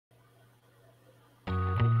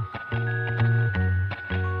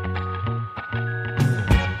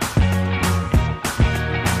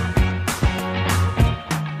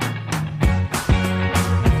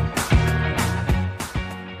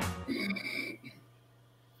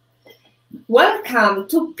Welcome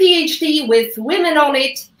to PhD with Women on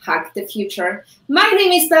It, Hack the Future. My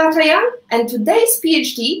name is Beata, and today's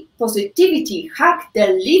PhD, Positivity Hack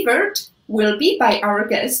Delivered, will be by our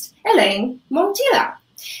guest, Elaine Montilla.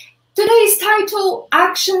 Today's title,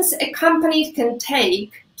 Actions a Company Can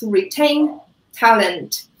Take to Retain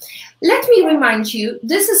Talent. Let me remind you,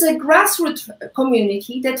 this is a grassroots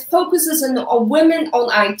community that focuses on women on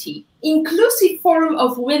IT, inclusive forum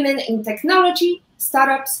of women in technology,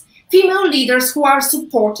 startups, female leaders who are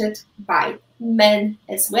supported by men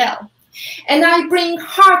as well. And I bring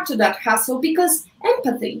heart to that hustle because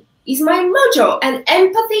empathy is my mojo, and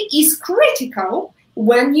empathy is critical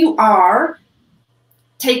when you are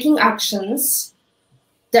taking actions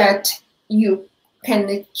that you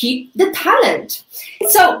can keep the talent.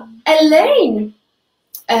 So, Elaine,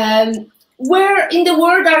 where in the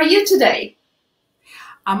world are you today?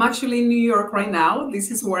 I'm actually in New York right now.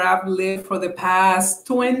 This is where I've lived for the past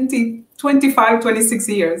 20, 25, 26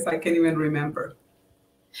 years. I can't even remember.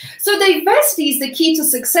 So diversity is the key to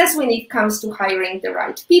success when it comes to hiring the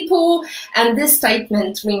right people. And this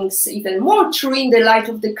statement rings even more true in the light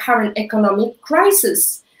of the current economic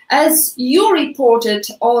crisis. As you reported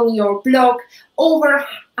on your blog, over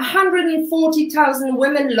 140,000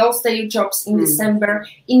 women lost their jobs in December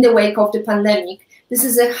in the wake of the pandemic. This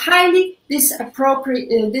is a highly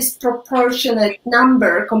disproportionate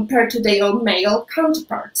number compared to their male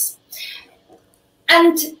counterparts.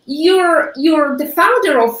 And you're the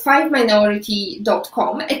founder of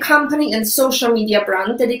 5minority.com, a company and social media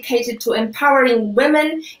brand dedicated to empowering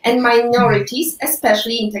women and minorities,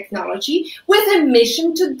 especially in technology, with a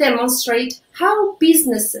mission to demonstrate how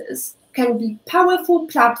businesses can be powerful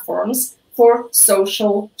platforms for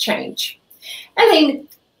social change. Elaine,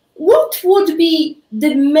 what would be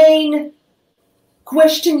the main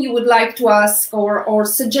question you would like to ask or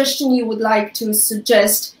suggestion you would like to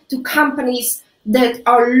suggest to companies that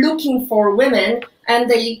are looking for women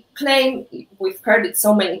and they claim, we've heard it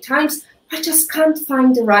so many times, I just can't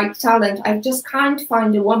find the right talent, I just can't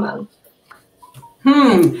find a woman?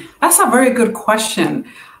 That's a very good question.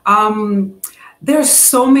 There's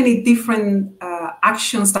so many different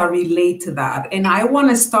actions that relate to that. And I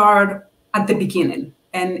want to start at the beginning.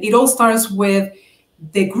 And it all starts with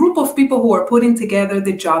the group of people who are putting together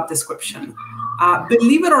the job description.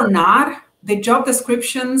 Believe it or not, the job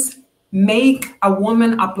descriptions make a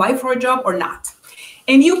woman apply for a job or not.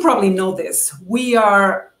 And you probably know this. We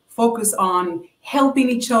are focused on helping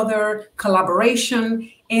each other,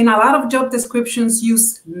 collaboration, and a lot of job descriptions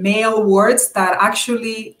use male words that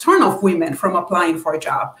actually turn off women from applying for a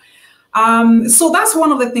job. So that's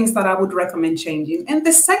one of the things that I would recommend changing. And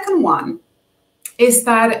the second one is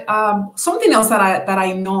that something else that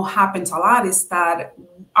I know happens a lot is that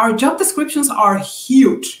our job descriptions are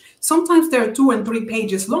huge. Sometimes they're 2 and 3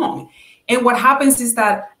 pages long. And what happens is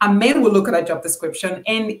that a man will look at a job description,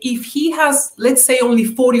 and if he has, let's say, only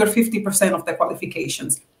 40 or 50% of the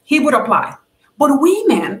qualifications, he would apply. But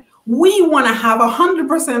women, we want to have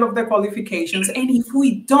 100% of the qualifications, and if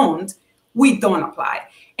we don't apply.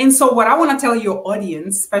 And so what I want to tell your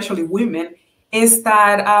audience, especially women, is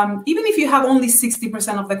that even if you have only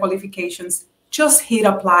 60% of the qualifications, just hit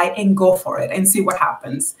apply and go for it and see what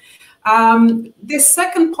happens. The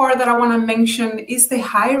second part that I want to mention is the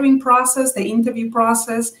hiring process, the interview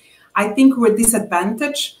process. I think we're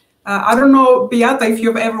disadvantaged. I don't know, Beata, if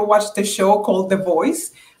you've ever watched the show called The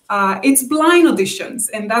Voice. It's blind auditions,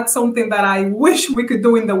 and that's something that I wish we could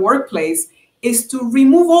do in the workplace, is to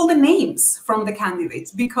remove all the names from the candidates,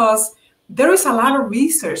 because there is a lot of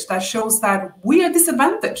research that shows that we are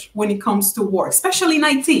disadvantaged when it comes to work, especially in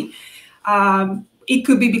IT. It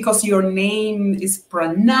could be because your name is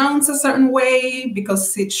pronounced a certain way,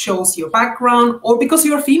 because it shows your background, or because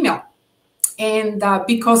you're female. And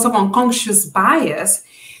because of unconscious bias,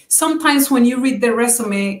 sometimes when you read the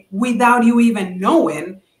resume without you even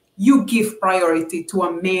knowing, you give priority to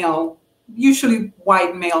a male, usually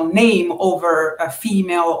white male name over a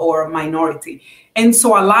female or a minority. And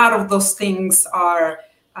so a lot of those things are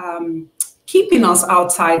keeping us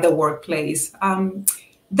outside the workplace.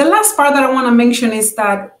 The last part that I want to mention is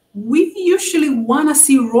that we usually want to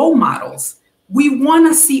see role models. We want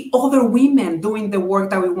to see other women doing the work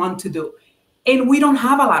that we want to do. And we don't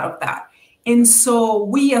have a lot of that. And so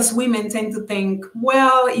we as women tend to think,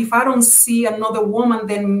 well, if I don't see another woman,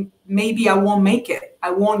 then maybe I won't make it.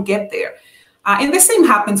 I won't get there. And the same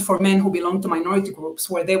happens for men who belong to minority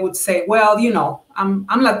groups, where they would say, well, you know, I'm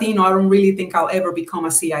Latino. I don't really think I'll ever become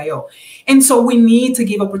a CIO. And so we need to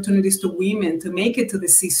give opportunities to women to make it to the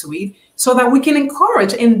C-suite so that we can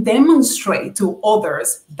encourage and demonstrate to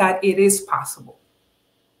others that it is possible.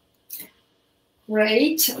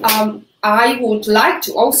 Great. I would like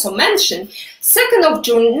to also mention 2nd of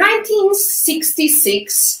June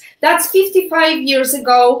 1966, that's 55 years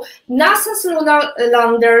ago, NASA's lunar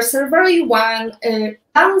lander Survey 1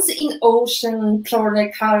 lands in Ocean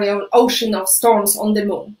Planetarium, Ocean of Storms on the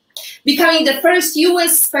Moon, becoming the first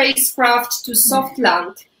US spacecraft to soft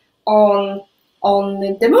land on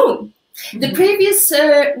the Moon. The previous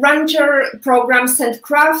Ranger program sent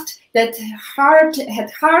craft that had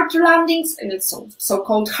hard landings, and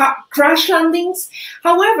so-called crash landings.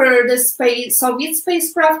 However, the Soviet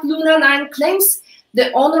spacecraft Luna 9 claims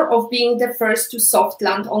the honor of being the first to soft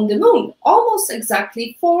land on the Moon, almost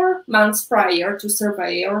exactly 4 months prior to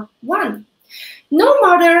Surveyor 1. No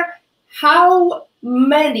matter how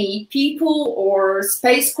many people or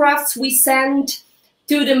spacecrafts we send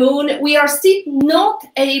to the Moon, we are still not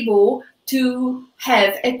able to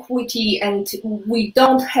have equity, and we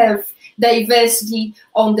don't have diversity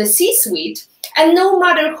on the C-suite. And no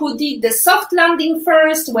matter who did the soft landing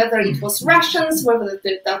first, whether it was Russians, whether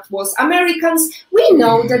that was Americans, we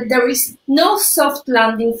know that there is no soft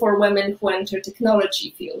landing for women who enter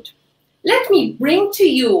technology field. Let me bring to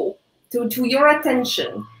you, to your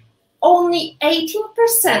attention, only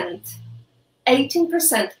 18%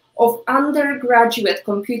 of undergraduate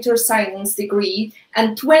computer science degree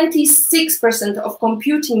and 26% of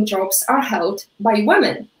computing jobs are held by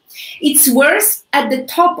women. It's worse at the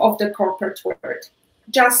top of the corporate world.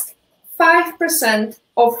 Just 5%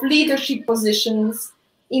 of leadership positions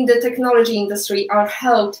in the technology industry are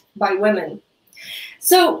held by women.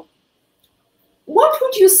 So what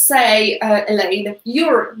would you say, Elaine,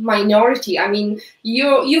 you're minority, I mean,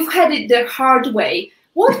 you've had it the hard way.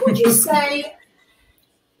 What would you say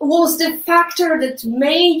was the factor that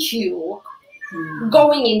made you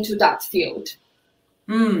going into that field?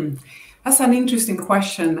 That's an interesting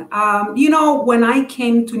question. You know, when I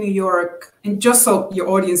came to New York, and just so your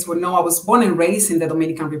audience would know, I was born and raised in the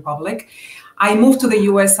Dominican Republic. I moved to the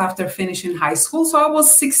US after finishing high school. So I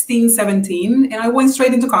was 16, 17, and I went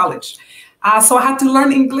straight into college. So I had to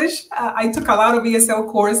learn English. I took a lot of ESL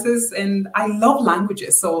courses, and I love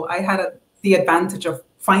languages. So I had the advantage of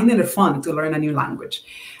finding it fun to learn a new language.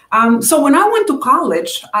 So when I went to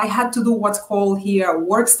college, I had to do what's called here a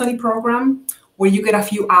work study program, where you get a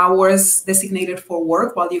few hours designated for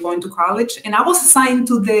work while you're going to college. And I was assigned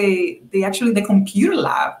to the computer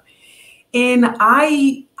lab. And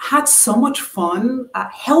I had so much fun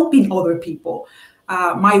helping other people.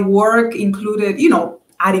 My work included, you know,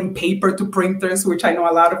 adding paper to printers, which I know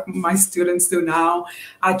a lot of my students do now,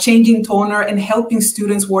 changing toner and helping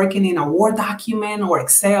students working in a Word document or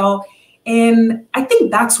Excel. And I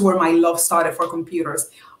think that's where my love started for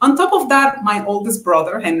computers. On top of that, my oldest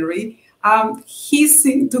brother, Henry, he's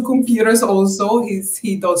into computers also.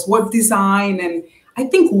 He does web design. And I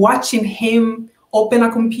think watching him open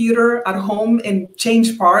a computer at home and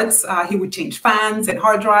change parts, he would change fans and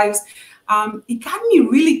hard drives. It got me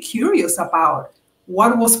really curious about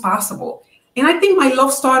what was possible. And I think my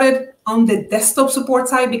love started on the desktop support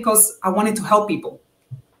side because I wanted to help people.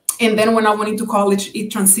 And then when I went into college,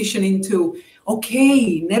 it transitioned into,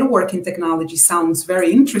 okay, networking technology sounds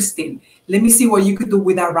very interesting. Let me see what you could do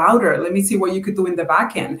with a router. Let me see what you could do in the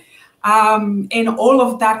back end. And all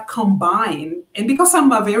of that combined, and because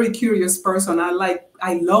I'm a very curious person,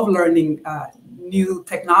 I love learning new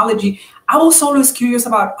technology. I was always curious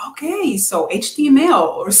about, okay, so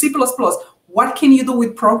HTML or C++, what can you do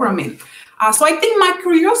with programming? So I think my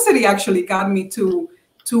curiosity actually got me to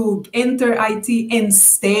enter IT and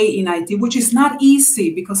stay in IT, which is not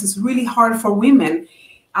easy because it's really hard for women.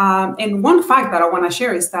 And one fact that I want to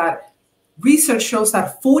share is that research shows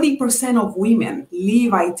that 40% of women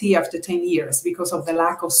leave IT after 10 years because of the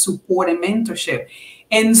lack of support and mentorship.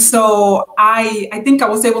 And so I think I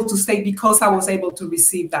was able to stay because I was able to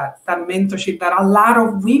receive that mentorship that a lot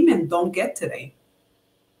of women don't get today.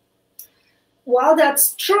 Well,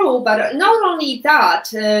 that's true, but not only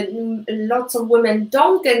that, lots of women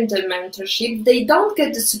don't get the mentorship, they don't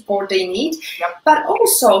get the support they need, but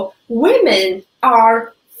also women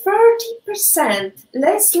are 30%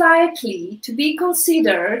 less likely to be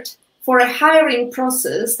considered for a hiring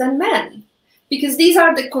process than men. Because these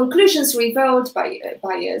are the conclusions revealed by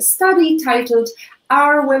a study titled,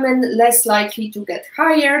 "Are Women Less Likely to Get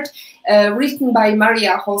Hired?" Written by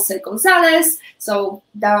Maria Jose Gonzalez, so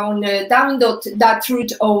down that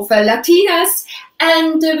route of Latinas.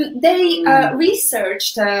 And they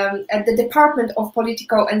researched at the Department of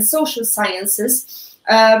Political and Social Sciences.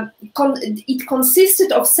 It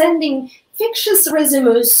consisted of sending fictitious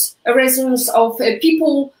resumes of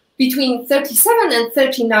people between 37 and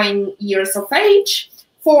 39 years of age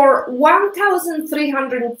for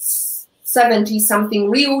 1,300 70-something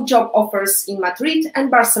real job offers in Madrid and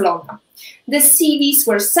Barcelona. The CVs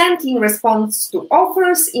were sent in response to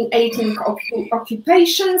offers in 18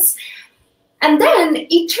 occupations. And then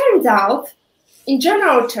it turned out, in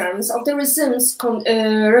general terms, of the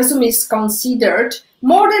resumes considered,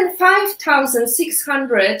 more than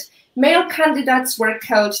 5,600 male candidates were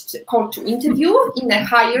called to interview in a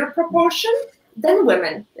higher proportion than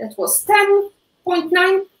women. That was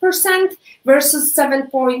 10.9% versus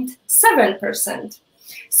 7.7%.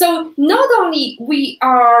 So not only we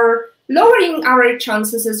are lowering our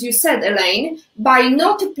chances, as you said, Elaine, by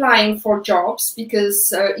not applying for jobs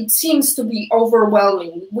because it seems to be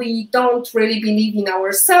overwhelming. We don't really believe in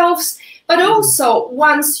ourselves, but also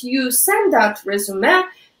once you send that resume,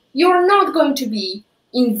 you're not going to be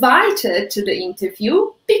invited to the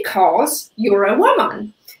interview because you're a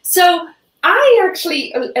woman. So I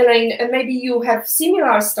actually, Elaine, maybe you have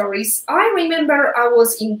similar stories. I remember I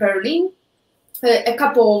was in Berlin a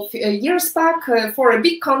couple of years back for a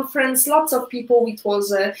big conference, lots of people. It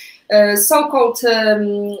was a so-called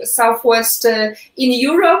Southwest in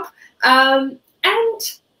Europe. And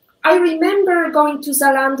I remember going to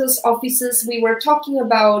Zalando's offices. We were talking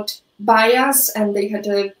about bias, and they had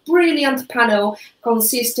a brilliant panel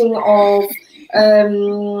consisting of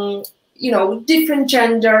you know, different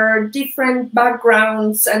gender, different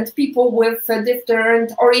backgrounds, and people with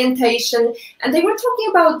different orientation. And they were talking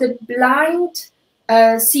about the blind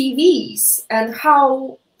CVs and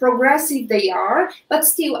how progressive they are. But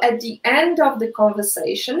still, at the end of the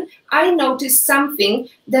conversation, I noticed something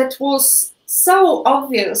that was so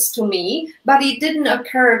obvious to me, but it didn't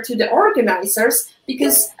occur to the organizers,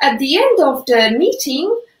 because at the end of the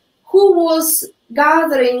meeting, who was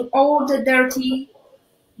gathering all the dirty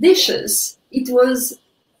dishes? It was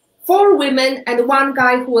 4 women and 1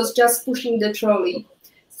 guy who was just pushing the trolley.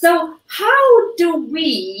 So how do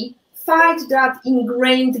we fight that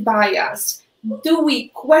ingrained bias? Do we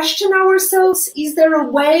question ourselves? Is there a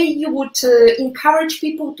way you would encourage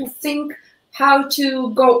people to think how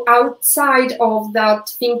to go outside of that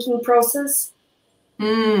thinking process?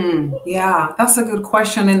 Yeah, that's a good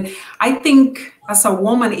question. And I think as a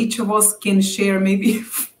woman, each of us can share maybe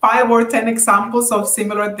 5 or 10 examples of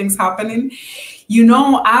similar things happening. You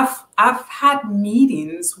know, I've had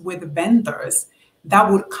meetings with vendors that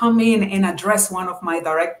would come in and address one of my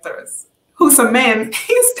directors, who's a man,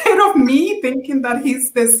 instead of me thinking that he's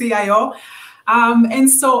the CIO. And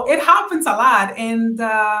so it happens a lot. And,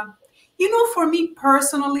 you know, for me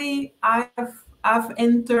personally, I've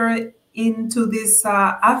entered into this,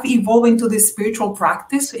 I've evolved into this spiritual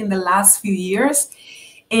practice in the last few years.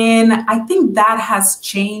 And I think that has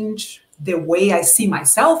changed the way I see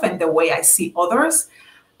myself and the way I see others.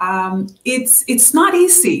 It's not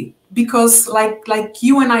easy because like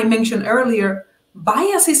you and I mentioned earlier,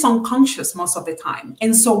 bias is unconscious most of the time.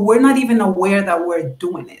 And so we're not even aware that we're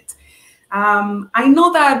doing it. I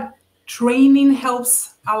know that training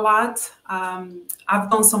helps a lot. I've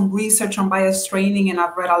done some research on bias training, and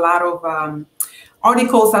I've read a lot of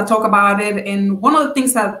articles that talk about it. And one of the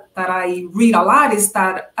things that I read a lot is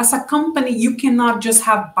that as a company, you cannot just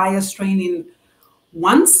have bias training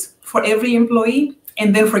once for every employee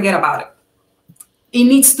and then forget about it. It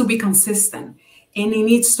needs to be consistent, and it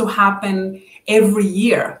needs to happen every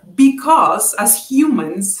year, because as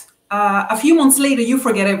humans, a few months later, you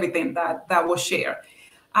forget everything that was shared.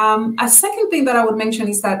 A second thing that I would mention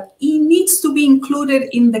is that it needs to be included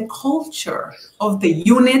in the culture of the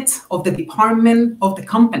unit, of the department, of the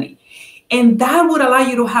company. And that would allow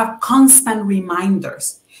you to have constant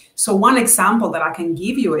reminders. So one example that I can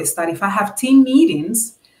give you is that if I have team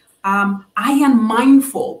meetings, I am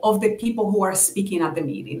mindful of the people who are speaking at the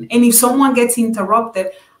meeting. And if someone gets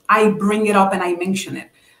interrupted, I bring it up and I mention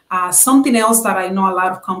it. Something else that I know a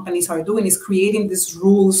lot of companies are doing is creating these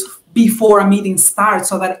rules before a meeting starts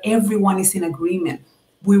so that everyone is in agreement.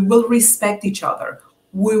 We will respect each other.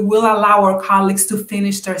 We will allow our colleagues to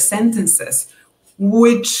finish their sentences,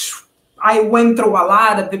 which I went through a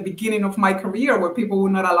lot at the beginning of my career, where people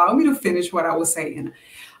would not allow me to finish what I was saying.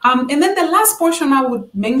 And then the last portion I would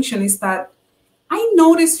mention is that I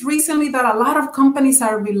noticed recently that a lot of companies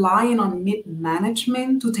are relying on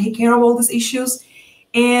mid-management to take care of all these issues.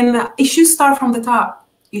 And issues start from the top.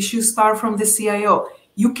 Issues start from the CIO.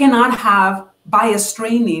 You cannot have bias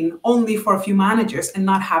training only for a few managers and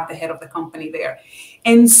not have the head of the company there.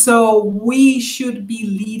 And so we should be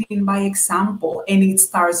leading by example, and it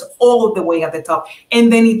starts all the way at the top,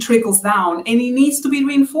 and then it trickles down, and it needs to be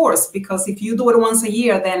reinforced, because if you do it once a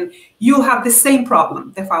year, then you'll have the same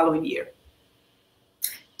problem the following year.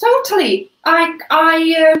 Totally.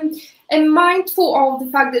 I am mindful of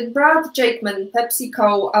the fact that Brad Jackman,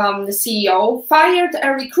 PepsiCo CEO, fired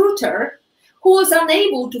a recruiter who was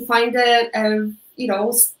unable to find a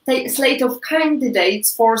slate of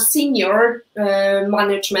candidates for senior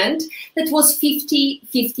management that was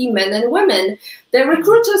 50-50 men and women. The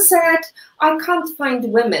recruiter said, "I can't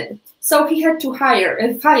find women," so he had to hire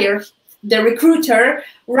and fire the recruiter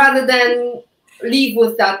rather than leave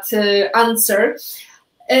with that answer.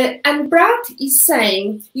 And Brad is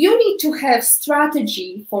saying, you need to have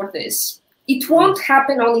strategy for this. It won't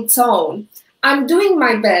happen on its own. I'm doing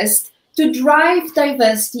my best to drive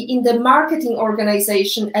diversity in the marketing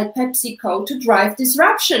organization at PepsiCo to drive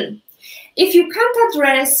disruption. If you can't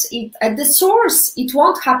address it at the source, it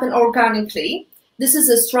won't happen organically. This is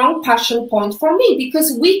a strong passion point for me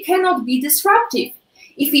because we cannot be disruptive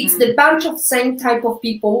if it's the bunch of same type of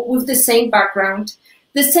people with the same background,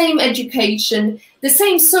 the same education, the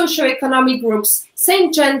same socioeconomic groups,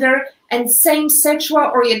 same gender, and same sexual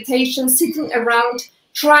orientation sitting around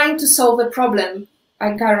trying to solve a problem,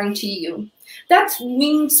 I guarantee you. That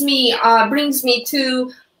brings me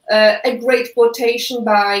to a great quotation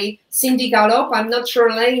by Cindy Gallop. I'm not sure,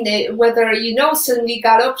 Elaine, whether you know Cindy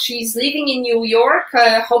Gallop. She's living in New York.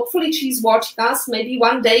 Hopefully she's watching us. Maybe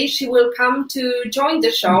one day she will come to join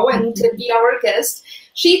the show and be our guest.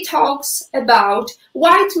 She talks about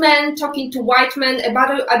white men talking to white men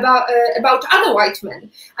about other white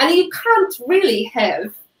men. And you can't really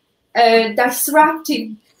have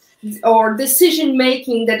disruptive or decision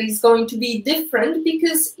making that is going to be different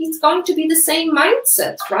because it's going to be the same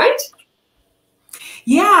mindset, right?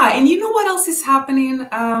 Yeah, and you know what else is happening?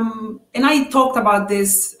 And I talked about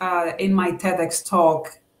this in my TEDx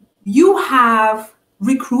talk. You have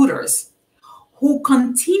recruiters who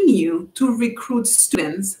continue to recruit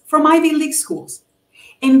students from Ivy League schools,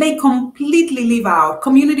 and they completely leave out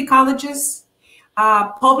community colleges,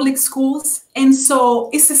 public schools. And so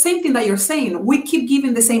it's the same thing that you're saying. We keep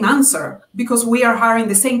giving the same answer because we are hiring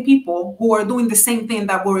the same people who are doing the same thing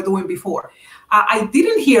that we were doing before. I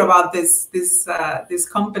didn't hear about this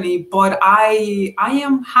company, but I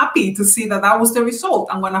am happy to see that was the result.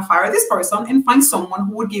 I'm going to fire this person and find someone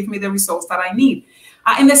who would give me the results that I need.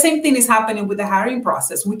 And the same thing is happening with the hiring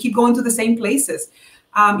process. We keep going to the same places.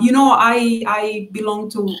 I belong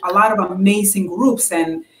to a lot of amazing groups,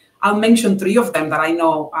 and I'll mention 3 of them that I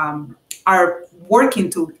know are working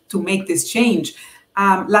to make this change.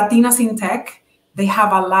 Latinas in Tech. They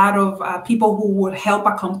have a lot of people who would help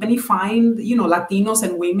a company find, Latinos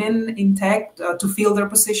and women in tech to fill their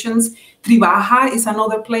positions. Tribaja is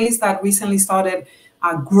another place that recently started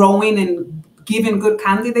growing and giving good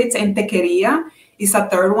candidates. And Tequeria is a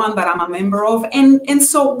third one that I'm a member of. And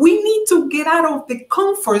so we need to get out of the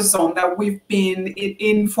comfort zone that we've been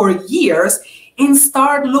in for years and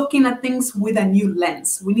start looking at things with a new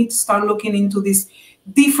lens. We need to start looking into these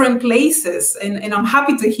different places. And I'm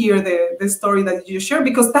happy to hear the story that you shared,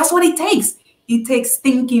 because that's what it takes. It takes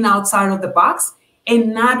thinking outside of the box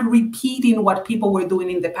and not repeating what people were doing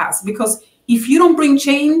in the past. Because if you don't bring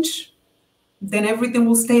change, then everything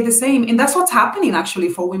will stay the same. And that's what's happening actually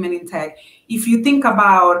for women in tech. If you think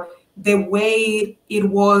about the way it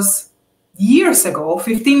was years ago,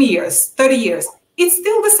 15 years, 30 years, it's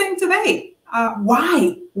still the same today.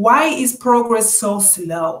 Why? Why is progress so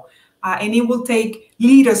slow? And it will take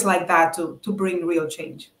leaders like that to bring real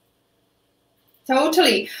change.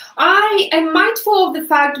 Totally. I am mindful of the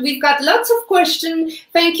fact we've got lots of questions.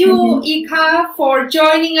 Thank you, Ika, for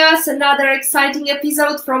joining us. Another exciting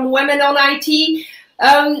episode from Women on IT.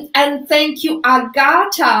 And thank you,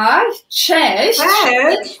 Agata, Czech,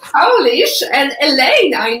 Polish, and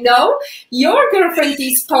Elaine. I know your girlfriend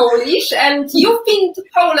is Polish, and you've been to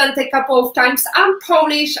Poland a couple of times. I'm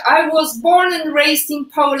Polish. I was born and raised in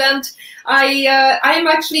Poland. I am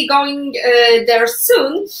actually going there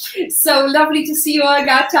soon. So lovely to see you,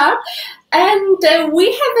 Agata. And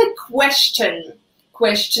we have a question.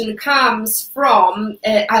 Question comes from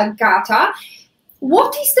Agata.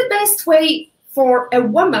 What is the best way for a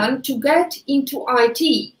woman to get into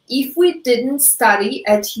IT if we didn't study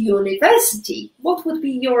at university? What would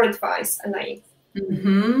be your advice, Elaine?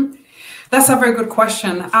 That's a very good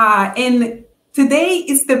question. And today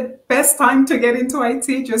is the best time to get into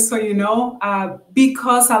IT, just so you know,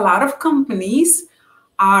 because a lot of companies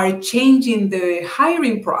are changing the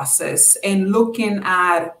hiring process and looking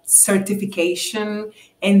at certification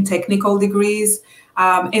and technical degrees.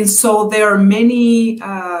 And so there are many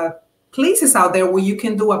places out there where you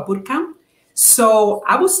can do a boot camp. So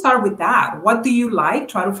I would start with that. What do you like?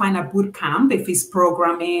 Try to find a boot camp if it's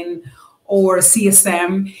programming or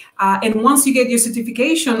CSM. And once you get your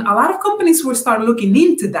certification, a lot of companies will start looking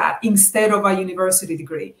into that instead of a university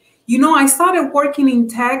degree. You know, I started working in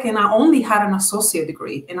tech and I only had an associate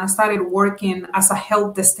degree, and I started working as a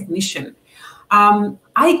help desk technician.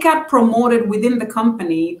 I got promoted within the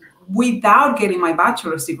company without getting my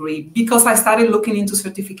bachelor's degree because I started looking into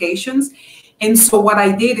certifications. And so what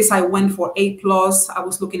I did is I went for A+, I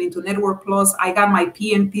was looking into Network Plus, I got my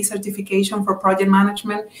PMP certification for project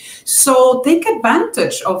management. So take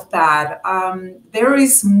advantage of that. There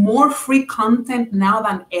is more free content now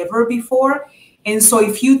than ever before. And so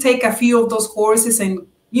if you take a few of those courses and,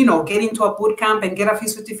 you know, get into a boot camp and get a few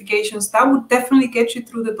certifications, that would definitely get you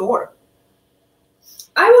through the door.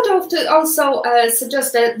 I would also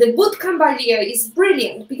suggest that the bootcamp idea is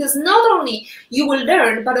brilliant because not only you will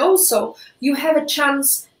learn, but also you have a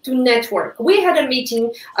chance to network. We had a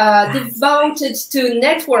meeting devoted to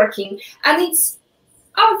networking, and it's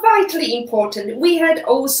vitally important. We had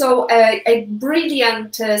also a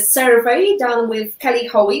brilliant survey done with Kelly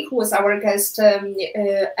Hoey, who was our guest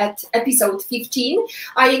at episode 15.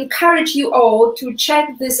 I encourage you all to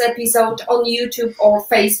check this episode on YouTube or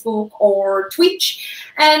Facebook or Twitch.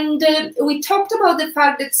 And we talked about the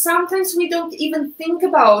fact that sometimes we don't even think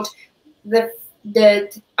about that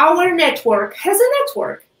our network has a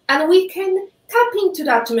network, and we can tap into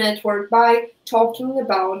that network by talking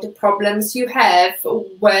about the problems you have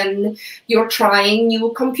when you're trying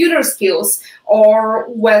new computer skills, or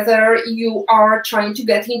whether you are trying to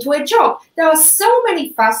get into a job. There are so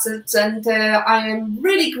many facets, and I am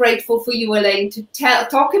really grateful for you, Elaine, to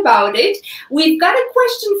talk about it. We've got a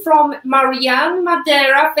question from Marianne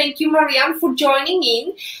Madeira. Thank you, Marianne, for joining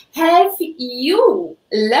in. Have you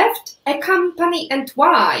left a company and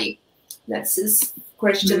why? That's his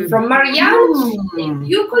question from Marianne. If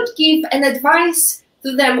you could give an advice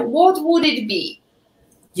to them, what would it be?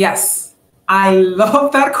 Yes, I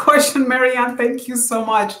love that question, Marianne. Thank you so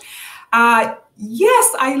much.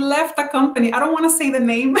 Yes, I left a company. I don't want to say the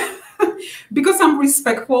name because I'm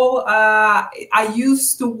respectful. I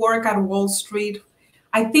used to work at Wall Street.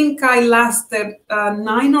 I think I lasted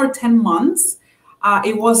 9 or 10 months.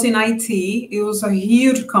 It was in IT. It was a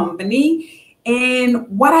huge company. And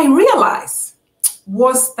what I realized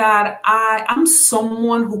was that I'm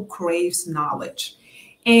someone who craves knowledge,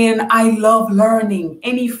 and I love learning.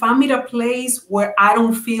 And if I'm in a place where I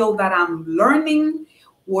don't feel that I'm learning,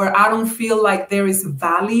 where I don't feel like there is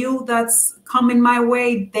value that's coming my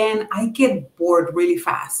way, then I get bored really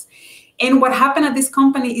fast. And what happened at this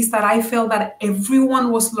company is that I felt that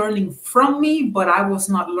everyone was learning from me, but I was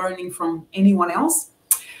not learning from anyone else.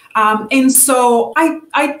 And so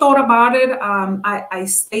I thought about it. I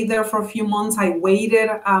stayed there for a few months. I waited.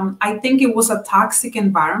 I think it was a toxic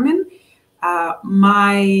environment.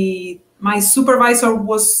 My supervisor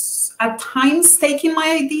was at times taking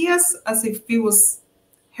my ideas as if it was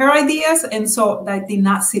her ideas. And so that did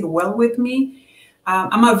not sit well with me.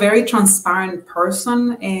 I'm a very transparent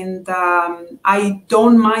person, and I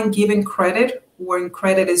don't mind giving credit when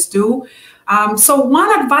credit is due. So one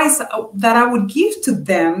advice that I would give to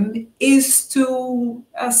them is to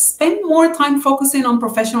spend more time focusing on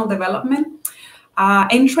professional development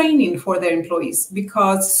and training for their employees,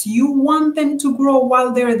 because you want them to grow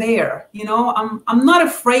while they're there. You know, I'm not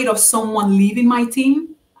afraid of someone leaving my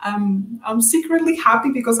team. I'm secretly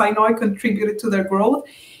happy because I know I contributed to their growth.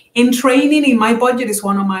 And training in my budget is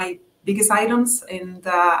one of my biggest items, and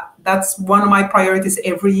that's one of my priorities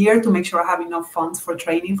every year, to make sure I have enough funds for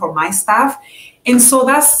training for my staff. And so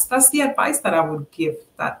that's the advice that I would give.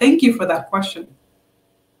 Thank you for that question.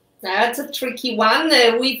 That's a tricky one.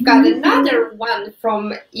 We've got another one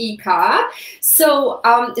from Ika. So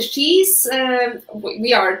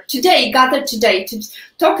we are gathered today to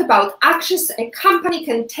talk about actions a company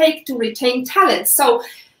can take to retain talent. So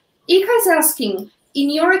Ika is asking, in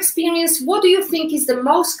your experience, what do you think is the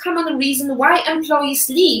most common reason why employees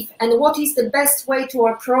leave, and what is the best way to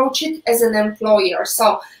approach it as an employer?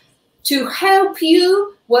 So to help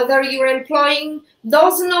you, whether you're employing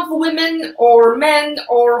dozens of women or men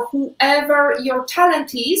or whoever your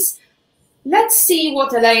talent is, let's see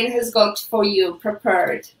what Elaine has got for you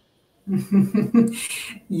prepared.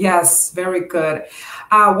 Yes, very good.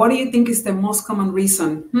 What do you think is the most common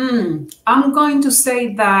reason? I'm going to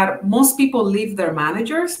say that most people leave their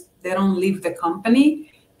managers. They don't leave the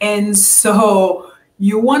company. And so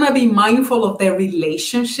you want to be mindful of the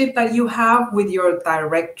relationship that you have with your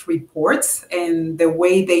direct reports and the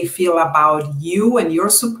way they feel about you and your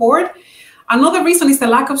support. Another reason is the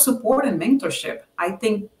lack of support and mentorship. I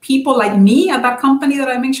think people like me at that company that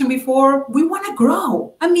I mentioned before, we want to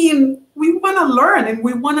grow. I mean, we want to learn and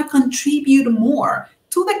we want to contribute more.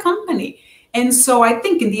 to the company. And so I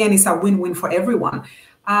think in the end, it's a win-win for everyone.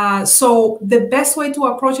 So the best way to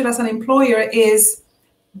approach it as an employer is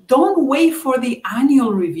don't wait for the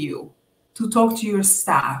annual review to talk to your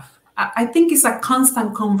staff. I think it's a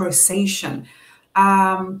constant conversation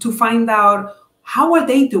to find out how are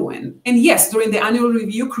they doing. And yes, during the annual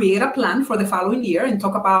review, create a plan for the following year and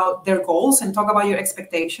talk about their goals and talk about your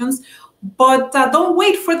expectations. But don't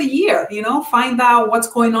wait for the year, find out what's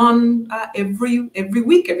going on every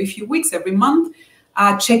week, every few weeks, every month.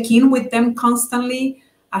 Check in with them constantly.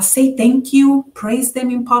 Say thank you, praise them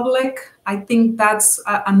in public. I think that's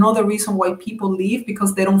another reason why people leave,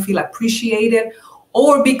 because they don't feel appreciated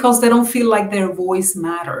or because they don't feel like their voice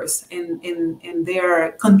matters and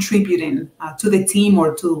they're contributing to the team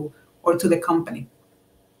or to the company.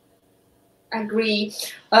 Agree.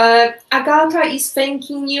 Agatha is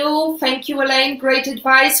thanking you. Thank you, Elaine. Great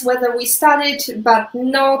advice. Whether we studied but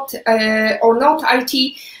not or not IT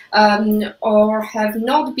or have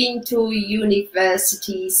not been to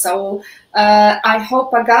university. So I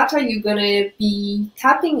hope, Agatha, you're gonna be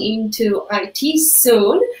tapping into IT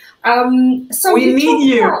soon. So we need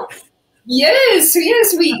you. Yes,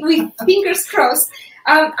 we fingers crossed.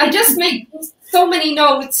 I just make so many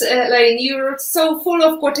notes, Elaine. You're so full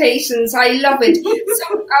of quotations. I love it.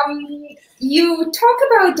 So you talk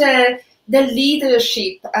about the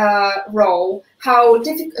leadership role, how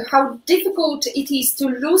difficult it is to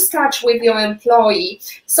lose touch with your employee.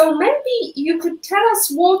 So maybe you could tell us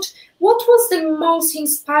what was the most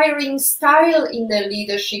inspiring style in the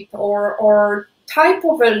leadership or type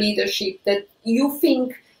of a leadership that you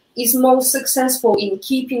think is most successful in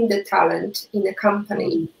keeping the talent in the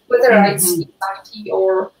company, whether it's IT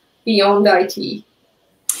or beyond IT?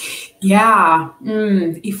 Yeah,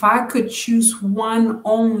 if I could choose one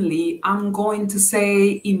only, I'm going to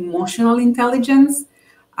say emotional intelligence.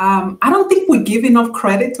 I don't think we give enough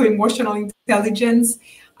credit to emotional intelligence.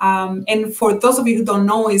 And for those of you who don't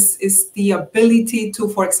know, is the ability to,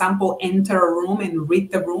 for example, enter a room and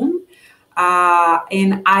read the room.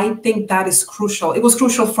 And I think that is crucial. It was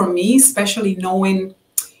crucial for me, especially knowing,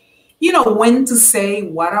 when to say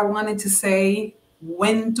what I wanted to say,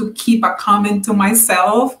 when to keep a comment to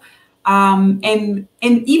myself. And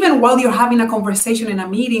even while you're having a conversation in a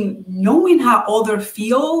meeting, knowing how other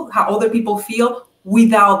people feel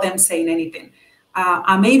without them saying anything.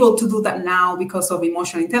 I'm able to do that now because of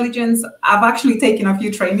emotional intelligence. I've actually taken a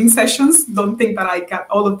few training sessions. Don't think that I got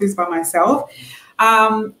all of this by myself.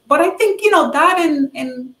 But I think, that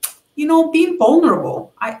and being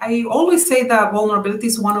vulnerable. I always say that vulnerability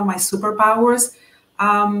is one of my superpowers.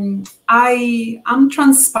 I'm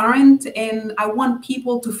transparent and I want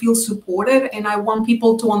people to feel supported, and I want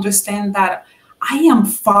people to understand that I am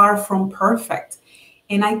far from perfect.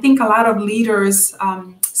 And I think a lot of leaders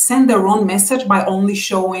send their own message by only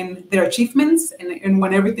showing their achievements and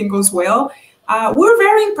when everything goes well. We're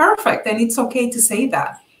very imperfect, and it's okay to say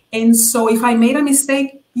that. And so if I made a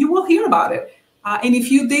mistake, you will hear about it. And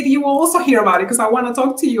if you did, you will also hear about it, because I want to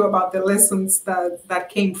talk to you about the lessons that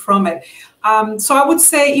came from it. So I would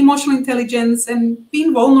say emotional intelligence and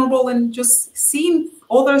being vulnerable and just seeing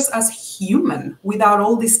others as human without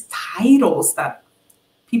all these titles that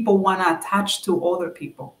people want to attach to other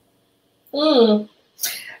people.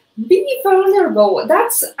 Be vulnerable.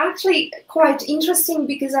 That's actually quite interesting,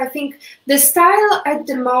 because I think the style at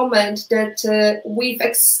the moment that we've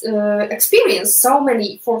experienced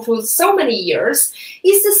for so many years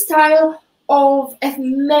is the style of a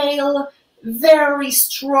male, very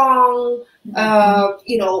strong,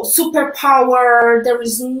 superpower. There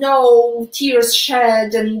is no tears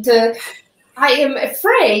shed, and I am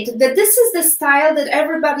afraid that this is the style that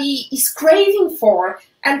everybody is craving for.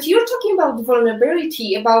 And you're talking about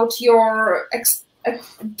vulnerability, about your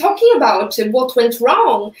talking about what went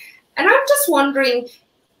wrong. And I'm just wondering,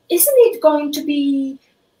 isn't it going to be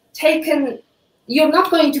taken? You're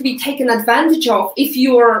not going to be taken advantage of if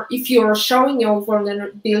you're showing your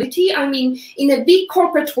vulnerability. I mean, in a big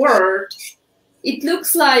corporate world, it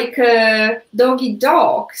looks like a dog eat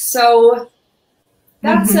dog. So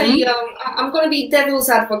that's I'm going to be devil's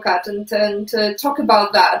advocate and talk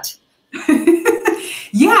about that.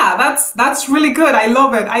 Yeah, that's really good. I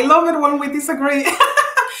love it. I love it when we disagree.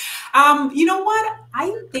 You know what?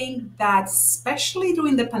 I think that especially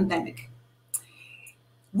during the pandemic,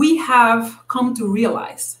 we have come to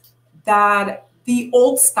realize that the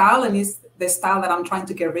old style, and is the style that I'm trying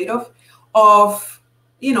to get rid of,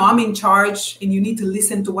 I'm in charge and you need to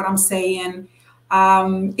listen to what I'm saying.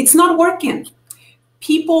 It's not working.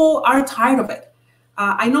 People are tired of it.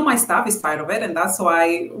 I know my staff is tired of it, and that's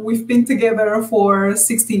why we've been together for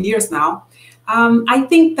 16 years now. I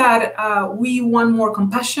think that we want more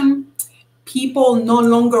compassion. People no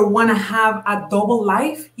longer want to have a double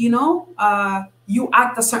life, you know? You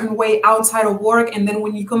act a certain way outside of work, and then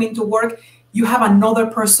when you come into work, you have another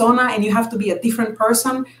persona and you have to be a different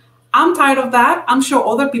person. I'm tired of that. I'm sure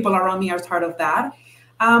other people around me are tired of that.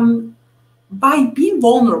 By being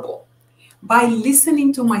vulnerable, by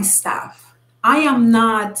listening to my staff, I am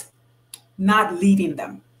not leading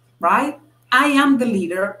them, right? I am the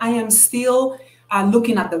leader. I am still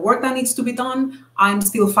looking at the work that needs to be done. I'm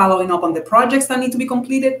still following up on the projects that need to be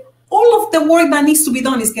completed. All of the work that needs to be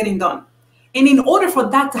done is getting done. And in order for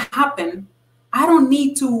that to happen, I don't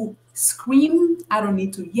need to scream. I don't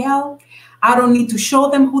need to yell. I don't need to show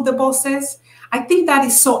them who the boss is. I think that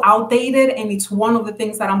is so outdated, and it's one of the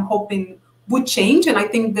things that I'm hoping would change. And I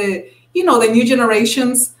think the new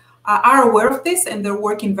generations are aware of this, and they're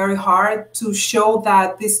working very hard to show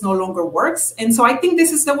that this no longer works. And so I think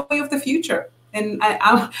this is the way of the future. And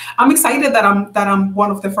I'm excited that I'm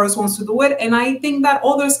one of the first ones to do it, and I think that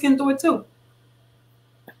others can do it too.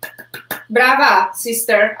 Brava,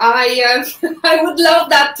 sister! I I would love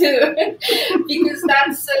that too, because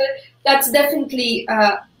that's definitely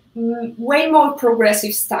way more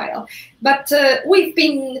progressive style. But we've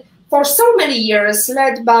been for so many years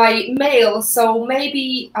led by males, so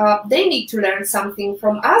maybe they need to learn something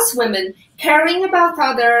from us women, caring about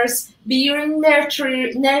others, being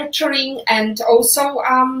nurturing, and also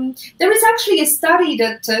there is actually a study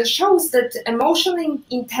that shows that emotional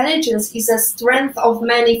intelligence is a strength of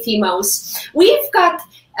many females. We've got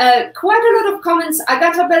quite a lot of comments.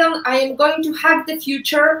 Agata Bellon, I am going to hack the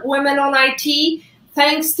future, women on IT.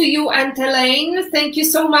 Thanks to you and Elaine. Thank you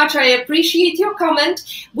so much. I appreciate your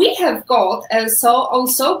comment. We have got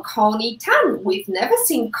also Connie Tan. We've never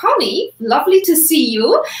seen Connie. Lovely to see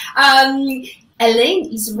you. Elaine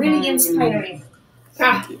is really inspiring.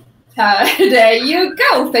 There you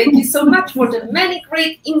go. Thank you so much for the many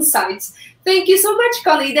great insights. Thank you so much,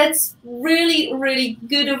 Connie. That's really, really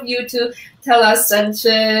good of you to tell us and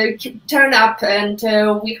turn up. And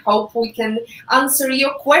we hope we can answer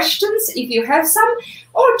your questions if you have some,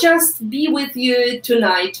 or just be with you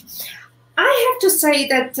tonight. I have to say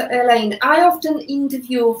that, Elaine, I often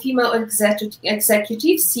interview female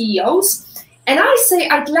executives, CEOs, and I say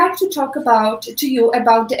I'd like to talk to you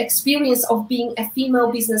about the experience of being a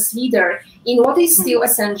female business leader in what is still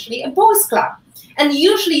essentially a boys' club. And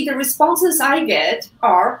usually the responses I get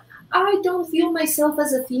are, I don't view myself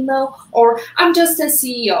as a female, or I'm just a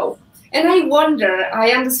CEO. And I wonder,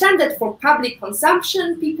 I understand that for public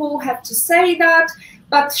consumption, people have to say that,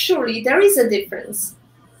 but surely there is a difference.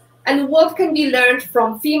 And what can be learned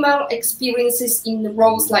from female experiences in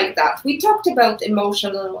roles like that? We talked about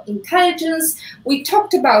emotional intelligence. We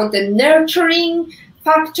talked about the nurturing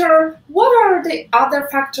factor. What are the other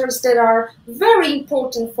factors that are very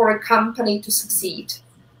important for a company to succeed?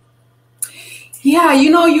 Yeah,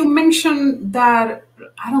 you mentioned that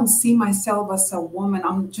I don't see myself as a woman.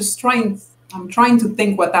 I'm trying to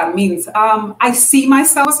think what that means. I see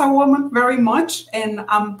myself as a woman very much, and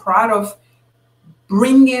I'm proud of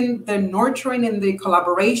bringing the nurturing and the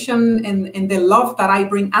collaboration and the love that I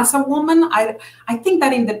bring as a woman. I think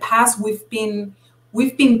that in the past we've been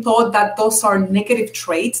taught that those are negative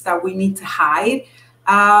traits that we need to hide,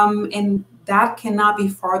 and that cannot be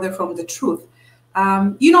farther from the truth.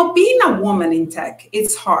 Being a woman in tech,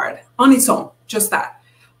 it's hard on its own, just that.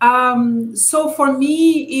 So for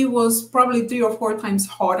me, it was probably 3 or 4 times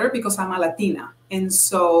harder because I'm a Latina. And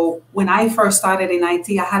so when I first started in IT,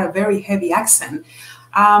 I had a very heavy accent.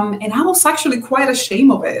 And I was actually quite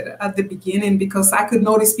ashamed of it at the beginning because I could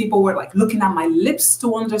notice people were like looking at my lips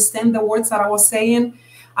to understand the words that I was saying.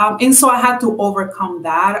 And so I had to overcome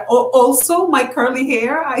that. Also, my curly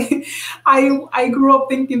hair, I grew up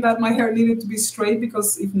thinking that my hair needed to be straight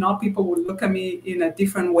because if not, people would look at me in a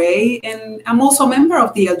different way. And I'm also a member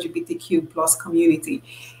of the LGBTQ plus community.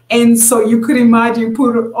 And so you could imagine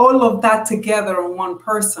put all of that together on one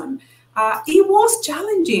person. It was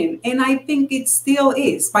challenging, and I think it still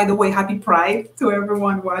is. By the way, happy Pride to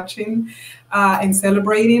everyone watching and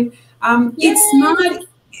celebrating.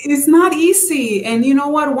 It's not easy. And you know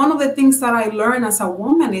what? One of the things that I learned as a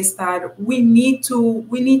woman is that we need to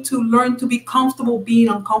learn to be comfortable being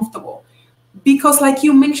uncomfortable. Because like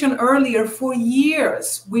you mentioned earlier, for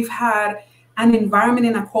years, we've had an environment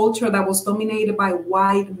and a culture that was dominated by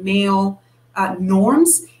white male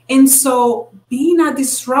norms. And so being a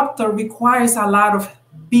disruptor requires a lot of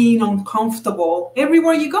being uncomfortable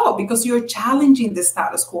everywhere you go because you're challenging the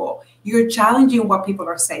status quo. You're challenging what people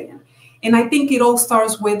are saying. And I think it all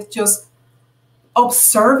starts with just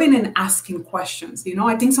observing and asking questions.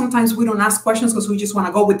 I think sometimes we don't ask questions because we just want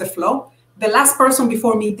to go with the flow. the last person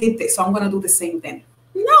before me did this, so I'm going to do the same thing.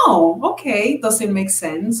 No, okay, doesn't make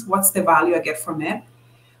sense. What's the value I get from it?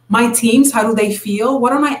 My teams, how do they feel? Why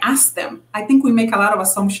don't I ask them? I think we make a lot of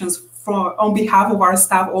assumptions on behalf of our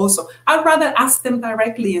staff also. I'd rather ask them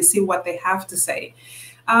directly and see what they have to say.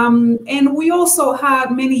 And we also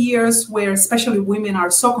had many years where especially women are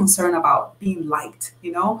so concerned about being liked.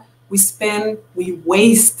 You know, we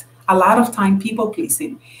waste a lot of time people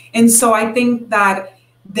pleasing. And so I think that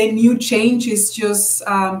the new change is just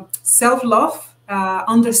self-love,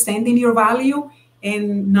 understanding your value,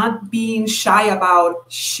 and not being shy about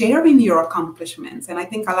sharing your accomplishments. And I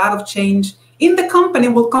think a lot of change in the company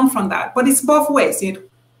will come from that, but it's both ways.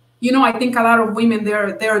 You know, I think a lot of women,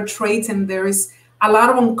 there are traits and there is a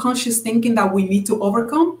lot of unconscious thinking that we need to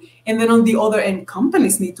overcome. And then on the other end,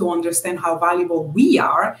 companies need to understand how valuable we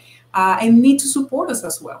are and need to support us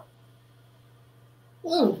as well.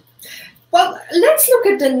 Well, let's look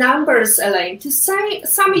at the numbers, Elaine. To say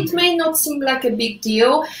some, it may not seem like a big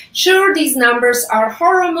deal. Sure, these numbers are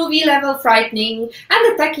horror movie level frightening, and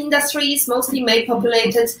the tech industry is mostly male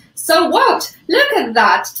populated. So what? Look at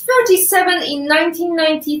that. 37 in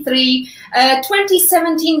 1993,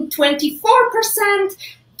 2017, 24%.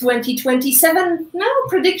 2027, now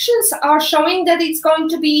predictions are showing that it's going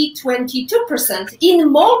to be 22%. In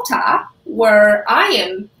Malta, where I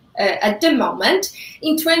am at the moment,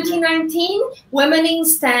 in 2019, women in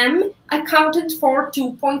STEM accounted for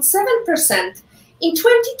 2.7%. In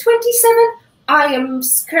 2027, I am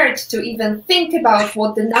scared to even think about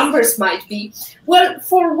what the numbers might be. Well,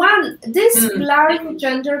 for one, this glaring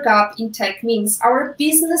gender gap in tech means our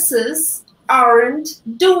businesses aren't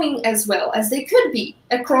doing as well as they could be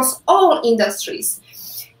across all industries.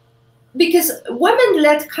 Because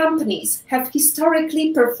women-led companies have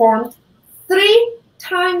historically performed 3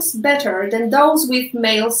 times better than those with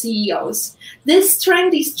male CEOs. This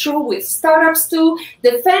trend is true with startups too.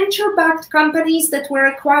 The venture-backed companies that were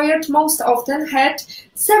acquired most often had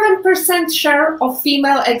 7% share of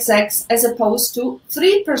female execs as opposed to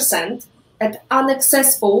 3% at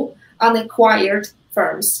unsuccessful, unacquired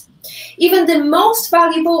firms. Even the most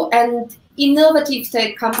valuable and innovative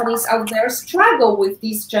tech companies out there struggle with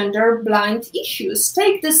these gender-blind issues.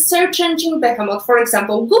 Take the search engine behemoth, for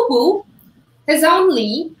example. Google has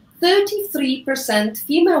only 33%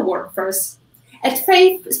 female workforce. At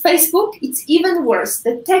Facebook, it's even worse.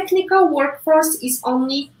 The technical workforce is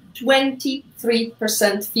only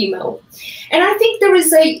 23% female. And I think there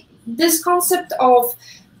is this concept of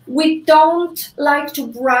we don't like to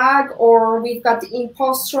brag, or we've got the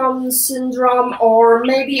imposter syndrome, or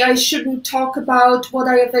maybe I shouldn't talk about what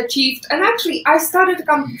I have achieved. And actually, I started a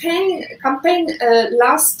campaign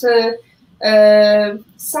last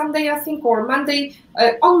Sunday, I think, or Monday.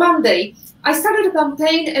 On Monday, I started a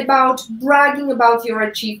campaign about bragging about your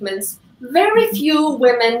achievements. Very few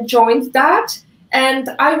women joined that, and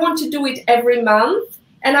I want to do it every month.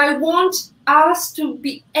 And I want us to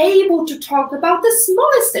be able to talk about the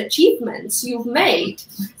smallest achievements you've made.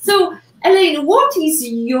 So, Elaine, what is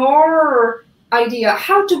your idea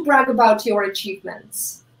how to brag about your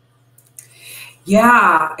achievements?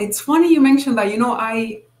 Yeah, it's funny you mentioned that. You know,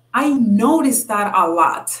 I notice that a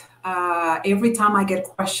lot. Every time I get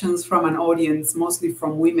questions from an audience, mostly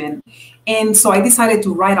from women. And so I decided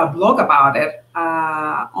to write a blog about it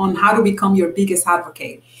on how to become your biggest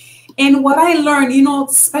advocate. And what I learned, you know,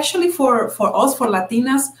 especially for us, for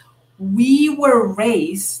Latinas, we were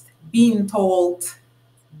raised being told,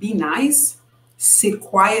 be nice, sit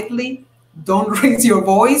quietly, don't raise your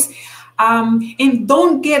voice, and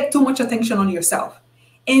don't get too much attention on yourself.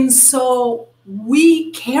 And so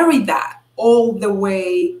we carry that all the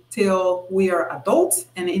way till we are adults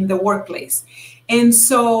and in the workplace. And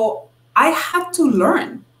so I had to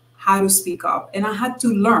learn how to speak up, and I had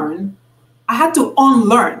to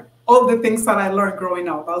unlearn all the things that I learned growing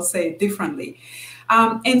up. I'll say it differently.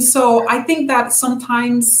 And so I think that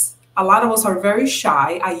sometimes a lot of us are very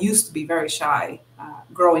shy. I used to be very shy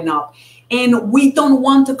growing up. And we don't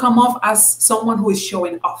want to come off as someone who is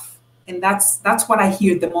showing off. And that's what I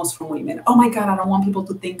hear the most from women. Oh my God, I don't want people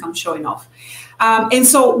to think I'm showing off. And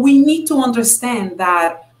so we need to understand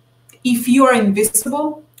that if you are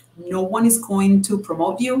invisible, no one is going to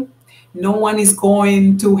promote you. No one is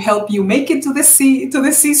going to help you make it to the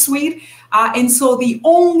C-suite. And so the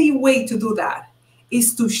only way to do that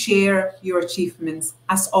is to share your achievements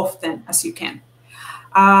as often as you can.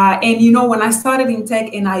 And, you know, when I started in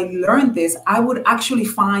tech and I learned this, I would actually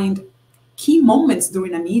find key moments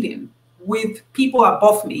during a meeting with people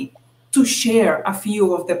above me to share a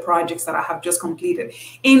few of the projects that I have just completed.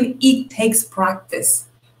 And it takes practice,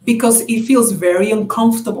 because it feels very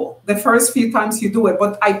uncomfortable the first few times you do it.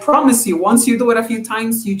 But I promise you, once you do it a few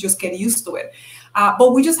times, you just get used to it. But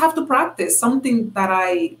we just have to practice. Something that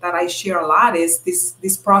I share a lot is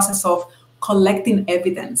this process of collecting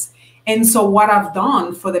evidence. And so what I've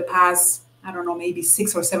done for the past, I don't know, maybe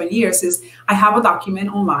 6 or 7 years is I have a document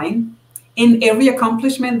online. In every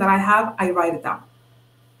accomplishment that I have, I write it down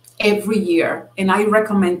every year. And I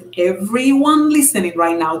recommend everyone listening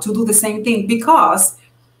right now to do the same thing, because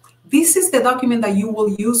this is the document that you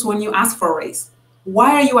will use when you ask for a raise. Why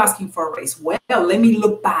are you asking for a raise? Well, let me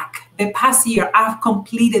look back. The past year, I've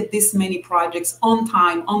completed this many projects on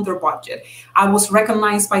time, under budget. I was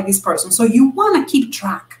recognized by this person. So you want to keep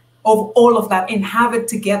track of all of that and have it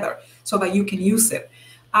together so that you can use it.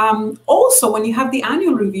 Also, when you have the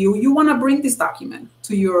annual review, you want to bring this document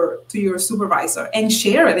to your supervisor and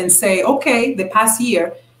share it and say, okay, the past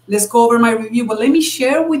year, let's go over my review, but let me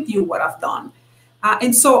share with you what I've done.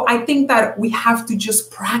 And so I think that we have to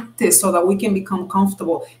just practice so that we can become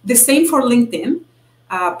comfortable. The same for LinkedIn.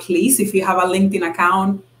 Please, if you have a LinkedIn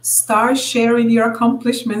account, start sharing your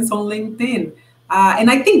accomplishments on LinkedIn.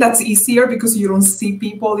 And I think that's easier because you don't see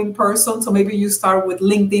people in person. So maybe you start with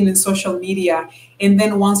LinkedIn and social media. And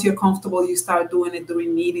then once you're comfortable, you start doing it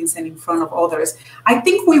during meetings and in front of others. I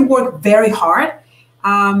think we work very hard.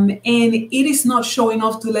 And it is not showing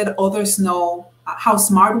off to let others know how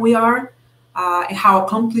smart we are, and how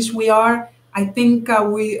accomplished we are. I think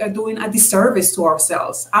we are doing a disservice to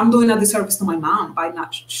ourselves. I'm doing a disservice to my mom by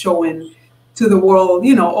not showing to the world,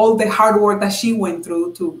 all the hard work that she went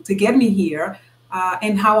through to get me here,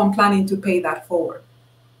 and how I'm planning to pay that forward.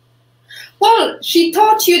 Well, she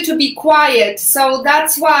taught you to be quiet, so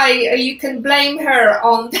that's why you can blame her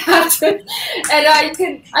on that. And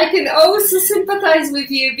I can also sympathize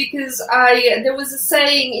with you, because there was a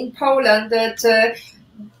saying in Poland that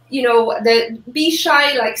be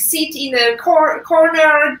shy, like sit in a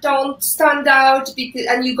corner, don't stand out,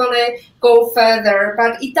 and you're gonna go further.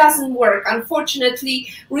 But it doesn't work. Unfortunately,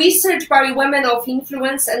 research by Women of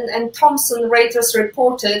Influence and Thomson Reuters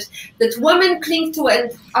reported that women cling to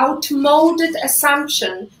an outmoded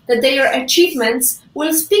assumption that their achievements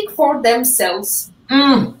will speak for themselves.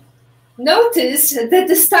 Notice that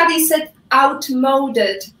the study said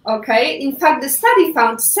outmoded, okay? In fact, the study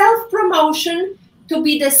found self-promotion to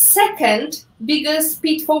be the second biggest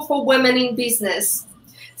pitfall for women in business.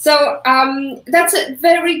 So that's a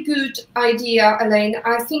very good idea, Elaine.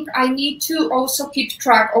 I think I need to also keep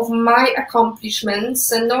track of my accomplishments,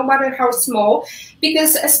 and no matter how small,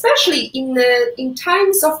 because especially in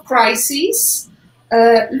times of crisis,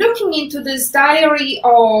 looking into this diary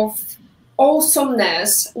of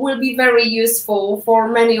awesomeness will be very useful for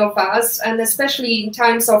many of us, and especially in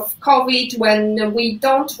times of COVID, when we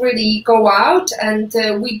don't really go out and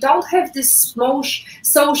we don't have this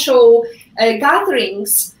social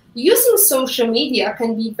gatherings. Using social media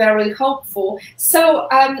can be very helpful. So,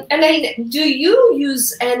 Elaine, do you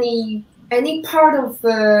use any part of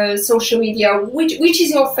social media? Which is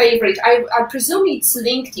your favorite? I presume it's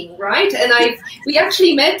LinkedIn, right? And we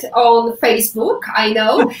actually met on Facebook, I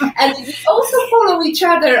know, and we also follow each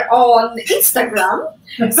other on Instagram.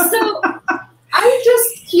 So I'm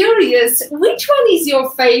just curious, which one is your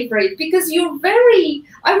favorite? Because you're very,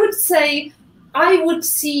 I would say, I would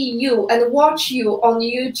see you and watch you on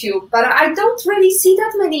YouTube, but I don't really see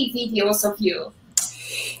that many videos of you.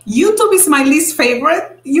 YouTube is my least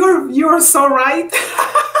favorite. You're so right.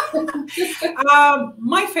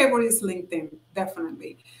 My favorite is LinkedIn,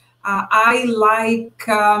 definitely. I like,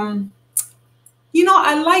 I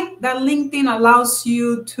like that LinkedIn allows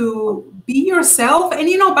you to be yourself. And,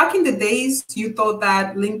 back in the days, you thought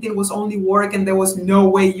that LinkedIn was only work and there was no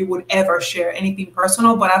way you would ever share anything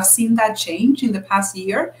personal. But I've seen that change in the past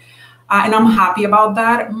year. And I'm happy about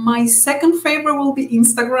that. My second favorite will be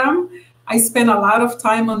Instagram. I spend a lot of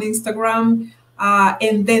time on Instagram,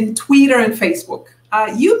 and then Twitter and Facebook.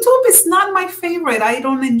 YouTube is not my favorite. I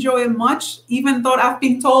don't enjoy it much, even though I've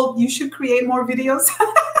been told you should create more videos.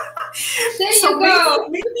 There you go.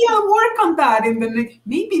 Maybe I'll work on that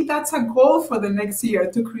maybe that's a goal for the next year,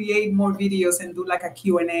 to create more videos and do like a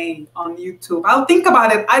Q&A on YouTube. I'll think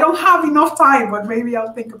about it. I don't have enough time, but maybe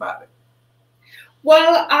I'll think about it.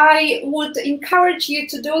 Well, I would encourage you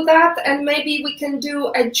to do that, and maybe we can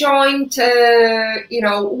do a joint,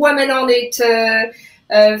 Women on It,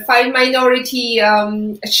 5 Minority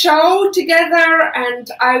show together,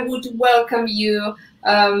 and I would welcome you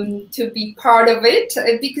to be part of it,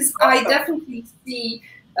 because I definitely see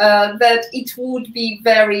that it would be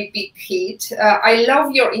very big hit. I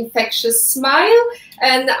love your infectious smile,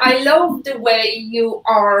 and I love the way you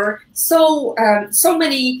are so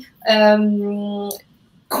many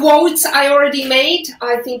quotes I already made,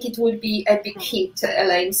 I think it would be a big hit,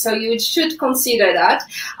 Elaine. So you should consider that.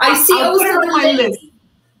 I see I'll also put it on my list.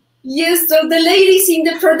 Yes, so the ladies in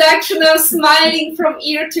the production are smiling from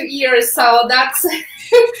ear to ear. So that's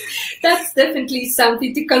that's definitely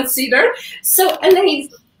something to consider. So Elaine,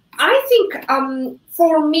 I think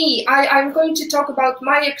for me, I'm going to talk about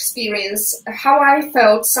my experience, how I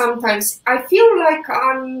felt sometimes. I feel like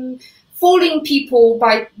I'm fooling people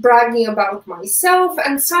by bragging about myself,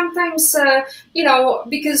 and sometimes, you know,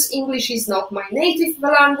 because English is not my native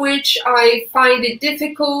language, I find it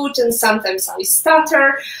difficult, and sometimes I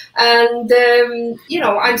stutter, and you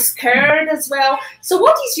know, I'm scared as well. So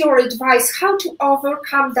what is your advice, how to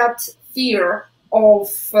overcome that fear of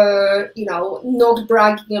you know, not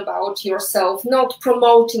bragging about yourself, not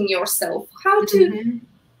promoting yourself? How to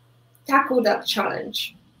tackle that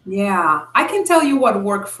challenge? Yeah, I can tell you what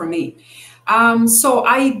worked for me. So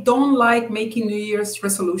I don't like making New Year's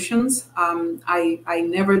resolutions. I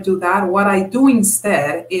never do that. What I do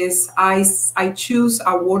instead is I choose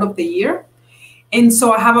a word of the year. And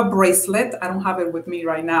so I have a bracelet. I don't have it with me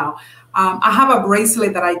right now. I have a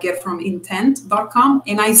bracelet that I get from intent.com,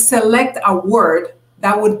 and I select a word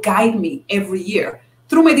that would guide me every year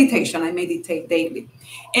through meditation. I meditate daily.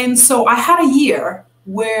 And so I had a year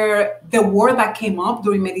where the word that came up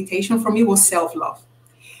during meditation for me was self-love.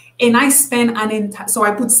 And I spent so I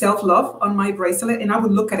put self-love on my bracelet and I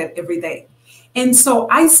would look at it every day. And so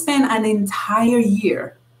I spent an entire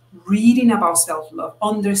year reading about self-love,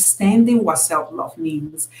 understanding what self-love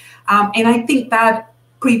means. And I think that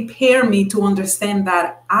prepared me to understand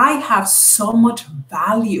that I have so much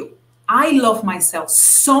value. I love myself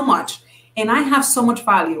so much, and I have so much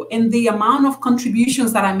value. And the amount of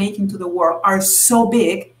contributions that I'm making to the world are so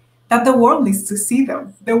big that the world needs to see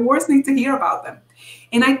them. The world needs to hear about them.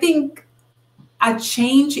 And I think a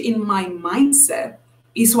change in my mindset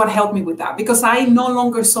is what helped me with that, because I no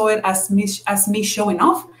longer saw it as me showing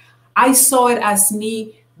off. I saw it as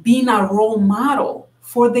me being a role model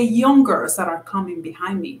for the young girls that are coming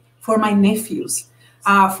behind me, for my nephews,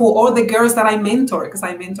 for all the girls that I mentor, because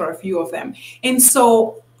I mentor a few of them. And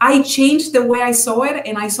so I changed the way I saw it,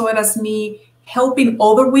 and I saw it as me helping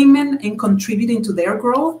other women and contributing to their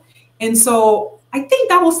growth. And so I think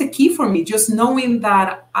that was the key for me, just knowing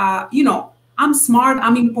that, you know, I'm smart,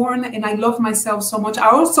 I'm important, and I love myself so much. I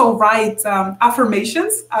also write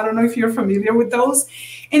affirmations. I don't know if you're familiar with those.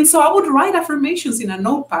 And so I would write affirmations in a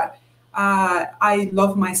notepad. I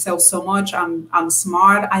love myself so much. I'm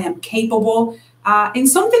smart. I am capable. And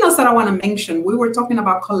something else that I want to mention, we were talking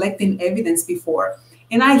about collecting evidence before.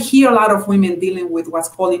 And I hear a lot of women dealing with what's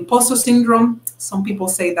called imposter syndrome. Some people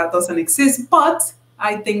say that doesn't exist, but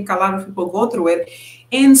I think a lot of people go through it.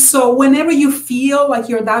 And so whenever you feel like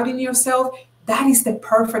you're doubting yourself, that is the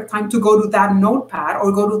perfect time to go to that notepad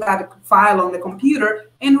or go to that file on the computer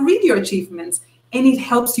and read your achievements. And it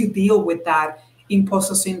helps you deal with that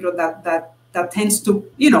imposter syndrome that tends to,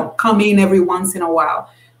 you know, come in every once in a while.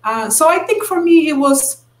 So I think for me, it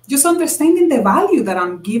was just understanding the value that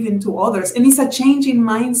I'm giving to others. And it's a change in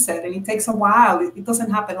mindset, and it takes a while. It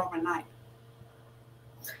doesn't happen overnight.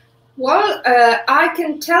 Well, I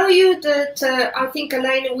can tell you that I think,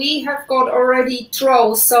 Elaine, we have got already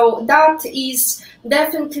trolls, so that is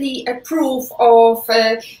definitely a proof of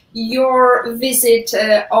your visit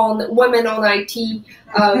on Women on IT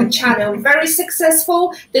channel. Very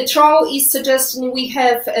successful. The troll is suggesting we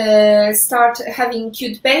have start having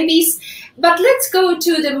cute babies. But let's go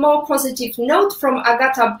to the more positive note from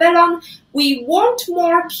Agata Bellon. We want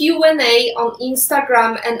more Q&A on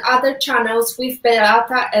Instagram and other channels with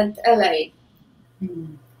Beata and Elaine.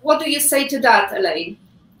 What do you say to that, Elaine?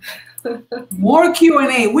 More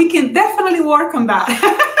Q&A. We can definitely work on that.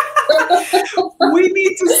 We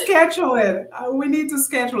need to schedule it. We need to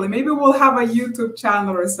schedule it. Maybe we'll have a YouTube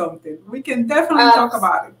channel or something. We can definitely talk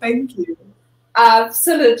about it. Thank you.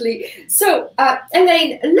 Absolutely. So,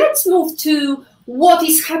 Elaine, let's move to what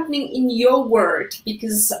is happening in your world,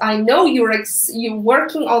 because I know you're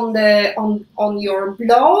working on your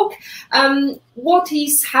blog. What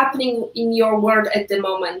is happening in your world at the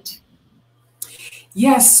moment?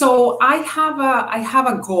 Yes, so I have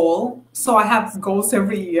a goal. So I have goals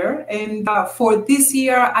every year, and for this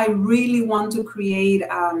year, I really want to create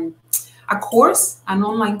a course, an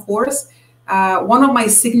online course. One of my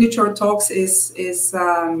signature talks is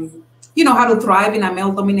you know, how to thrive in a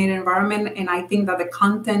male-dominated environment, and I think that the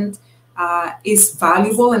content is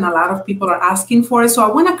valuable, and a lot of people are asking for it. So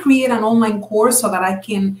I want to create an online course so that I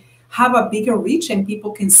can have a bigger reach and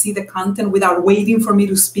people can see the content without waiting for me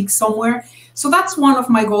to speak somewhere. So that's one of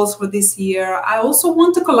my goals for this year. I also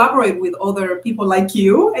want to collaborate with other people like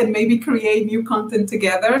you and maybe create new content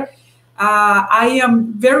together. I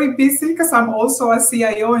am very busy because I'm also a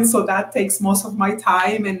CIO, and so that takes most of my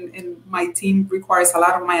time, and my team requires a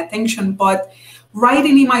lot of my attention. But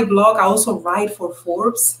writing in my blog, I also write for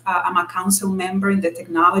Forbes. I'm a council member in the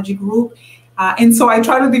technology group. And so I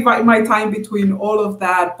try to divide my time between all of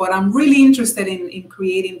that, but I'm really interested in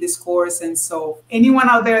creating this course. And so anyone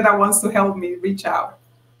out there that wants to help me, reach out.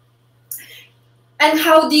 And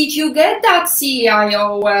how did you get that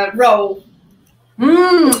CIO role? A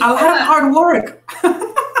lot of hard work. A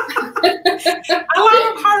lot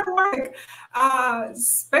of hard work.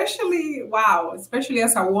 Especially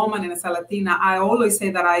as a woman and as a Latina, I always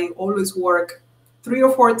say that I always work 3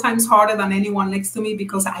 or 4 times harder than anyone next to me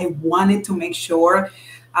because I wanted to make sure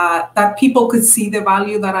that people could see the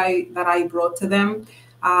value that I brought to them.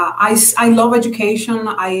 I love education.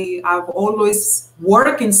 I've always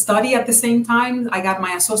worked and studied at the same time. I got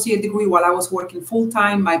my associate degree while I was working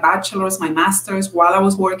full-time, my bachelor's, my master's while I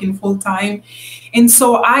was working full-time. And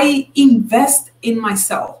so I invest in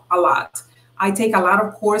myself a lot. I take a lot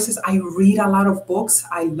of courses. I read a lot of books.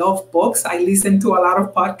 I love books. I listen to a lot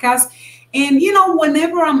of podcasts. And,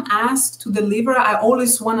 whenever I'm asked to deliver, I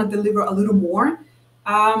always want to deliver a little more.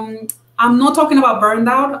 I'm not talking about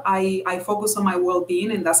burnout. I focus on my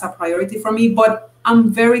well-being, and that's a priority for me. But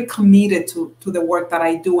I'm very committed to the work that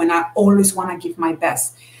I do, and I always want to give my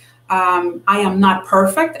best. I am not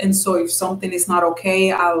perfect, and so if something is not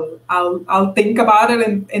okay, I'll think about it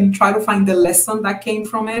and try to find the lesson that came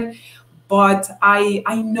from it. But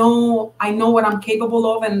I know what I'm capable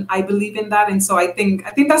of, and I believe in that. And so I think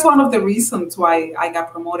that's one of the reasons why I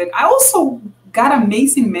got promoted. I also got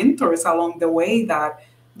amazing mentors along the way that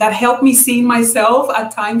helped me see myself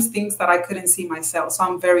at times, things that I couldn't see myself. So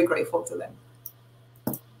I'm very grateful to them.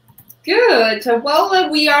 Good. Well,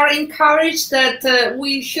 we are encouraged that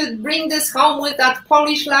we should bring this home with that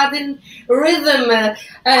Polish Latin rhythm.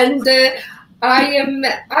 I am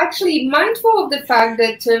actually mindful of the fact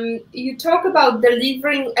that you talk about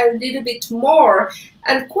delivering a little bit more,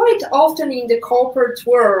 and quite often in the corporate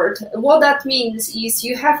world, what that means is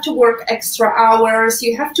you have to work extra hours,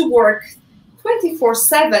 you have to work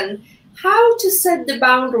 24/7. How to set the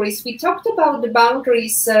boundaries? We talked about the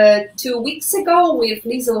boundaries 2 weeks ago with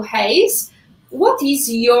Liesl Hayes. What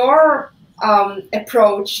is your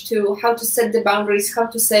approach to how to set the boundaries, how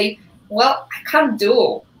to say, well, I can't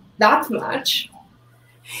do that much?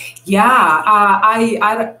 Yeah,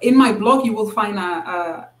 I in my blog you will find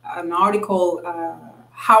an article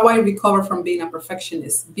how I recover from being a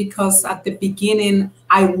perfectionist, because at the beginning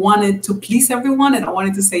I wanted to please everyone and I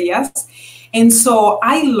wanted to say yes, and so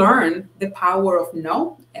I learned the power of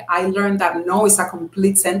no. I learned that no is a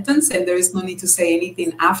complete sentence and there is no need to say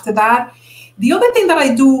anything after that. The other thing that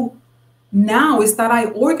I do now is that I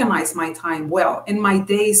organize my time well, and my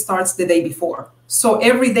day starts the day before. So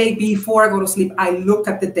every day before I go to sleep, I look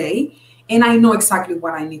at the day and I know exactly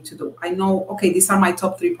what I need to do. I know, okay, these are my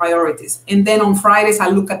top 3 priorities. And then on Fridays, I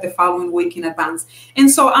look at the following week in advance.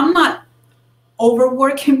 And so I'm not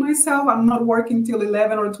overworking myself. I'm not working till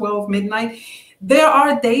 11 or 12 midnight. There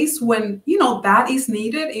are days when, that is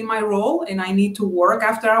needed in my role and I need to work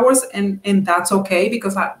after hours, and that's okay,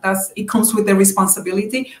 because it comes with the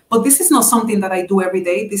responsibility. But this is not something that I do every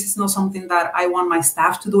day. This is not something that I want my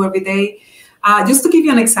staff to do every day. Just to give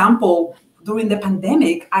you an example, during the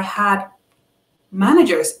pandemic, I had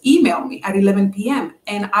managers email me at 11 p.m.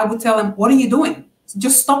 and I would tell them, what are you doing?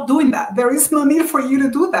 Just stop doing that. There is no need for you to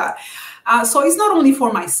do that. So it's not only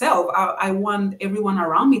for myself. I want everyone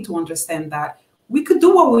around me to understand that we could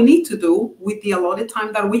do what we need to do with the allotted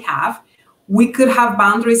time that we have. We could have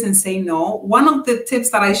boundaries and say no. One of the tips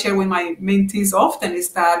that I share with my mentees often is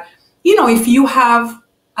that, if you have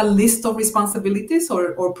a list of responsibilities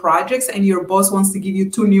or projects and your boss wants to give you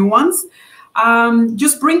 2 new ones,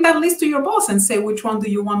 just bring that list to your boss and say, which one do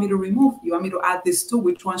you want me to remove? You want me to add this to?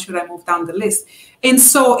 Which one should I move down the list? And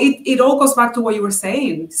so it all goes back to what you were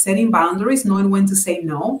saying, setting boundaries, knowing when to say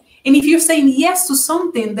no. And if you're saying yes to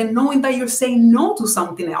something, then knowing that you're saying no to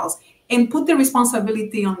something else, and put the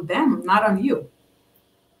responsibility on them, not on you.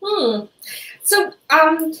 So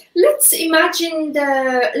let's imagine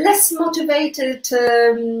the less motivated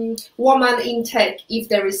woman in tech, if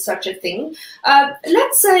there is such a thing.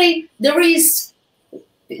 Let's say there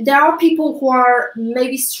are people who are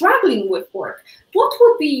maybe struggling with work. What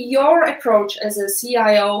would be your approach as a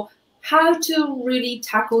CIO, how to really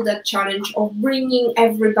tackle that challenge of bringing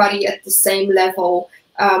everybody at the same level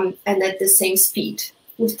and at the same speed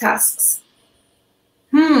with tasks?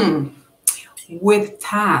 Hmm. With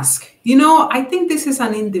task, you know, I think this is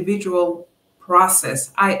an individual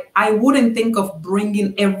process. I wouldn't think of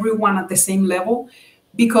bringing everyone at the same level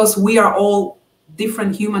because we are all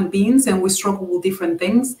different human beings and we struggle with different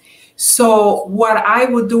things. So what I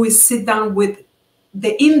would do is sit down with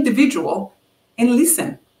the individual and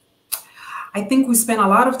listen. I think we spend a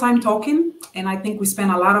lot of time talking, and I think we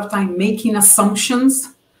spend a lot of time making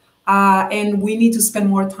assumptions, and we need to spend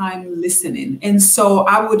more time listening. And so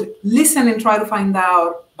I would listen and try to find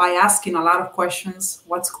out by asking a lot of questions.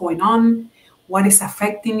 What's going on? What is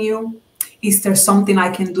affecting you? Is there something I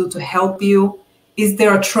can do to help you? Is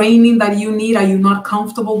there a training that you need? Are you not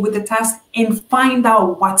comfortable with the task? And find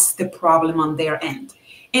out what's the problem on their end.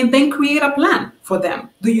 And then create a plan for them.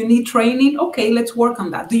 Do you need training? Okay, let's work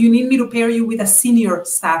on that. Do you need me to pair you with a senior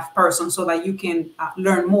staff person so that you can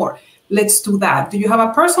learn more? Let's do that. Do you have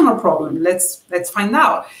a personal problem? Let's find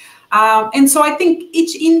out. And so I think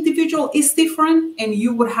each individual is different, and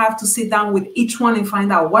you would have to sit down with each one and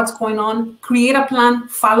find out what's going on, create a plan,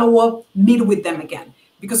 follow up, meet with them again.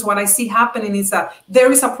 Because what I see happening is that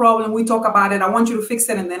there is a problem, we talk about it, I want you to fix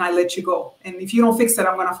it, and then I let you go. And if you don't fix it,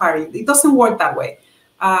 I'm going to fire you. It doesn't work that way.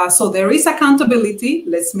 So there is accountability.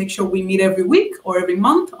 Let's make sure we meet every week or every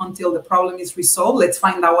month until the problem is resolved. Let's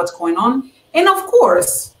find out what's going on. And of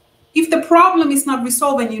course, if the problem is not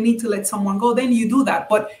resolved and you need to let someone go, then you do that.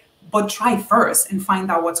 But try first and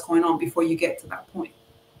find out what's going on before you get to that point.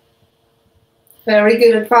 Very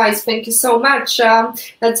good advice. Thank you so much.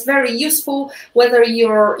 That's very useful. Whether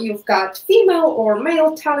you've got female or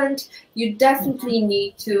male talent, you definitely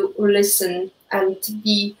need to listen and to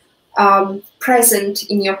be present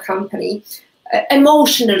in your company,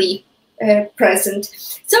 emotionally present.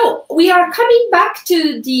 So we are coming back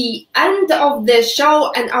to the end of the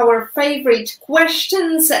show and our favorite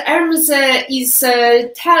questions. Ermse is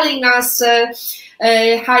telling us,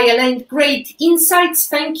 hi Elaine, great insights,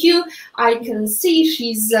 thank you. I can see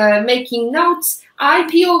she's making notes. I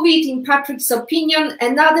POV'd in Patrick's opinion.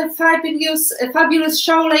 Another fabulous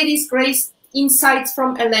show, ladies. Great insights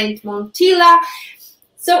from Elaine Montilla.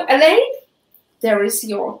 So Elaine, there is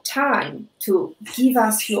your time to give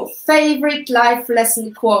us your favorite life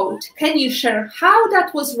lesson quote. Can you share how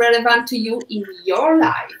that was relevant to you in your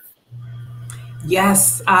life?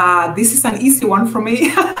 Yes, this is an easy one for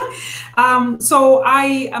me. So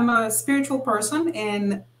I am a spiritual person,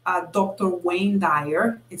 and Dr. Wayne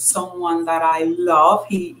Dyer is someone that I love.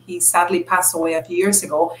 He sadly passed away a few years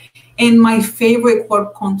ago. And my favorite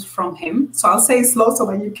quote comes from him. So I'll say it slow so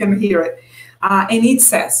that you can hear it. And it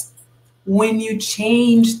says, when you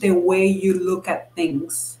change the way you look at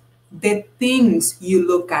things, the things you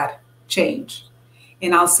look at change.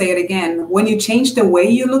 And I'll say it again. When you change the way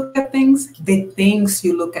you look at things, the things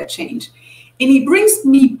you look at change. And it brings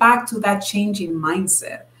me back to that changing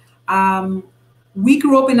mindset. We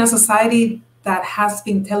grew up in a society that has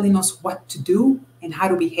been telling us what to do and how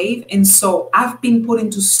to behave. And so I've been put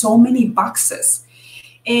into so many boxes.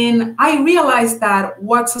 And I realized that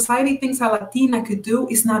what society thinks a Latina could do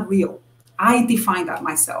is not real. I define that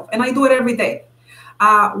myself, and I do it every day.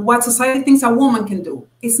 What society thinks a woman can do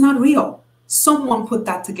is not real. Someone put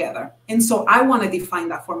that together. And so I want to define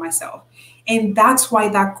that for myself. And that's why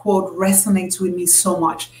that quote resonates with me so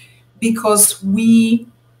much, because we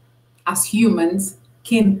as humans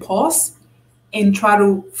can pause and try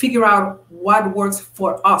to figure out what works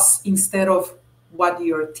for us instead of what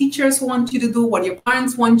your teachers want you to do, what your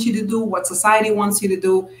parents want you to do, what society wants you to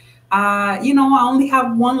do. You know, I only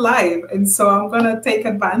have one life, and so I'm going to take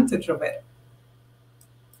advantage of it.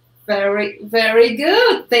 Very, very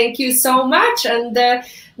good. Thank you so much. And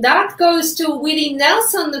that goes to Willie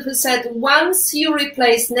Nelson, who said, once you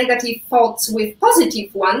replace negative thoughts with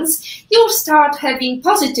positive ones, you'll start having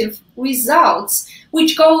positive results,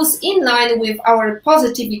 which goes in line with our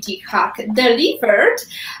positivity hack delivered.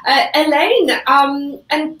 Elaine,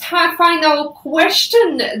 and final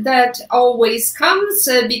question that always comes,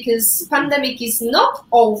 because pandemic is not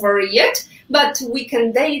over yet, but we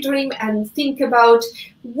can daydream and think about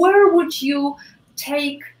where would you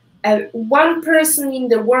take one person in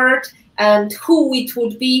the world and who it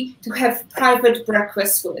would be to have private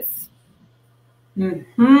breakfast with?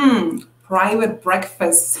 Private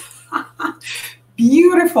breakfast.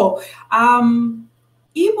 Beautiful.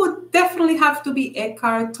 It would definitely have to be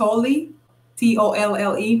Eckhart Tolle,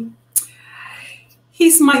 Tolle.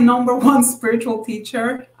 He's my #1 spiritual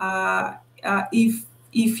teacher.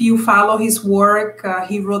 If you follow his work,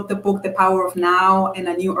 he wrote the book, The Power of Now and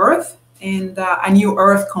A New Earth. And A New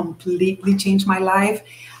Earth completely changed my life.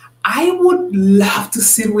 I would love to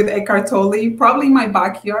sit with Eckhart Tolle, probably in my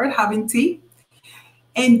backyard, having tea.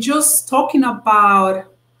 and just talking about,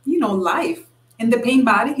 life and the pain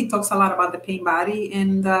body. He talks a lot about the pain body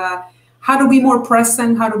and how to be more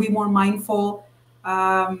present, how to be more mindful,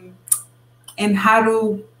 and how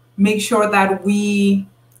to make sure that we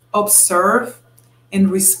observe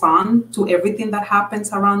and respond to everything that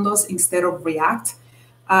happens around us instead of react.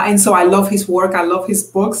 And so I love his work. I love his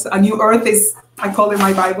books. A New Earth is, I call it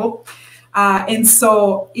my Bible. And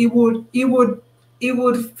so it would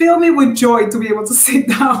fill me with joy to be able to sit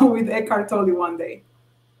down with Eckhart Tolle one day.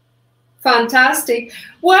 Fantastic.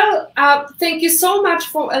 Well, thank you so much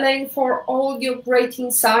for Elaine for all your great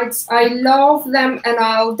insights. I love them, and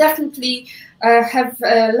I'll definitely have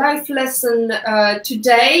a life lesson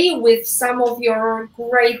today with some of your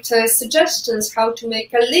great suggestions how to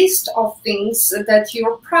make a list of things that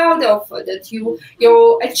you're proud of, that you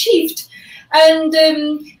achieved. And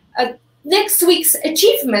next week's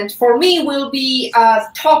achievement for me will be a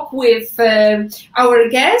talk with our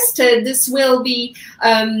guest. This will be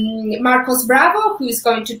Marcos Bravo, who is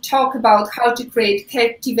going to talk about how to create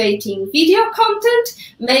captivating video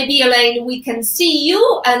content. Maybe, Elaine, we can see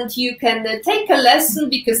you and you can take a lesson,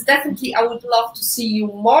 because definitely I would love to see you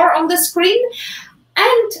more on the screen.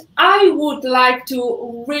 And I would like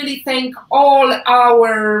to really thank all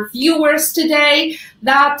our viewers today.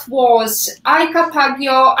 That was Aika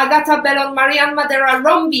Pagio, Agata Bellon, Marianne Madera,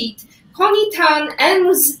 Rombit, Connie Tan,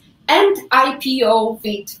 Enz, and IPO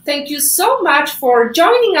Vid. Thank you so much for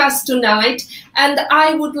joining us tonight. And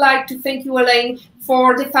I would like to thank you, Elaine,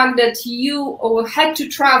 for the fact that you had to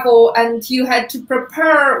travel and you had to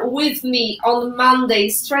prepare with me on Monday,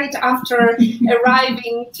 straight after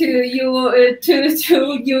arriving to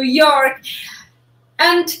New York.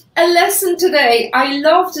 And a lesson today, I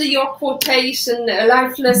loved your quotation, a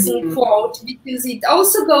life lesson quote, because it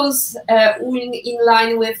also goes in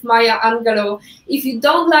line with Maya Angelou. If you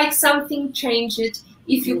don't like something, change it.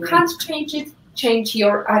 If you can't change it, change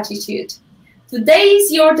your attitude. Today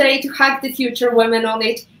is your day to hack the future, women on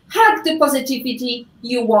it. Hack the positivity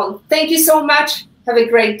you want. Thank you so much. Have a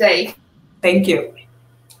great day. Thank you.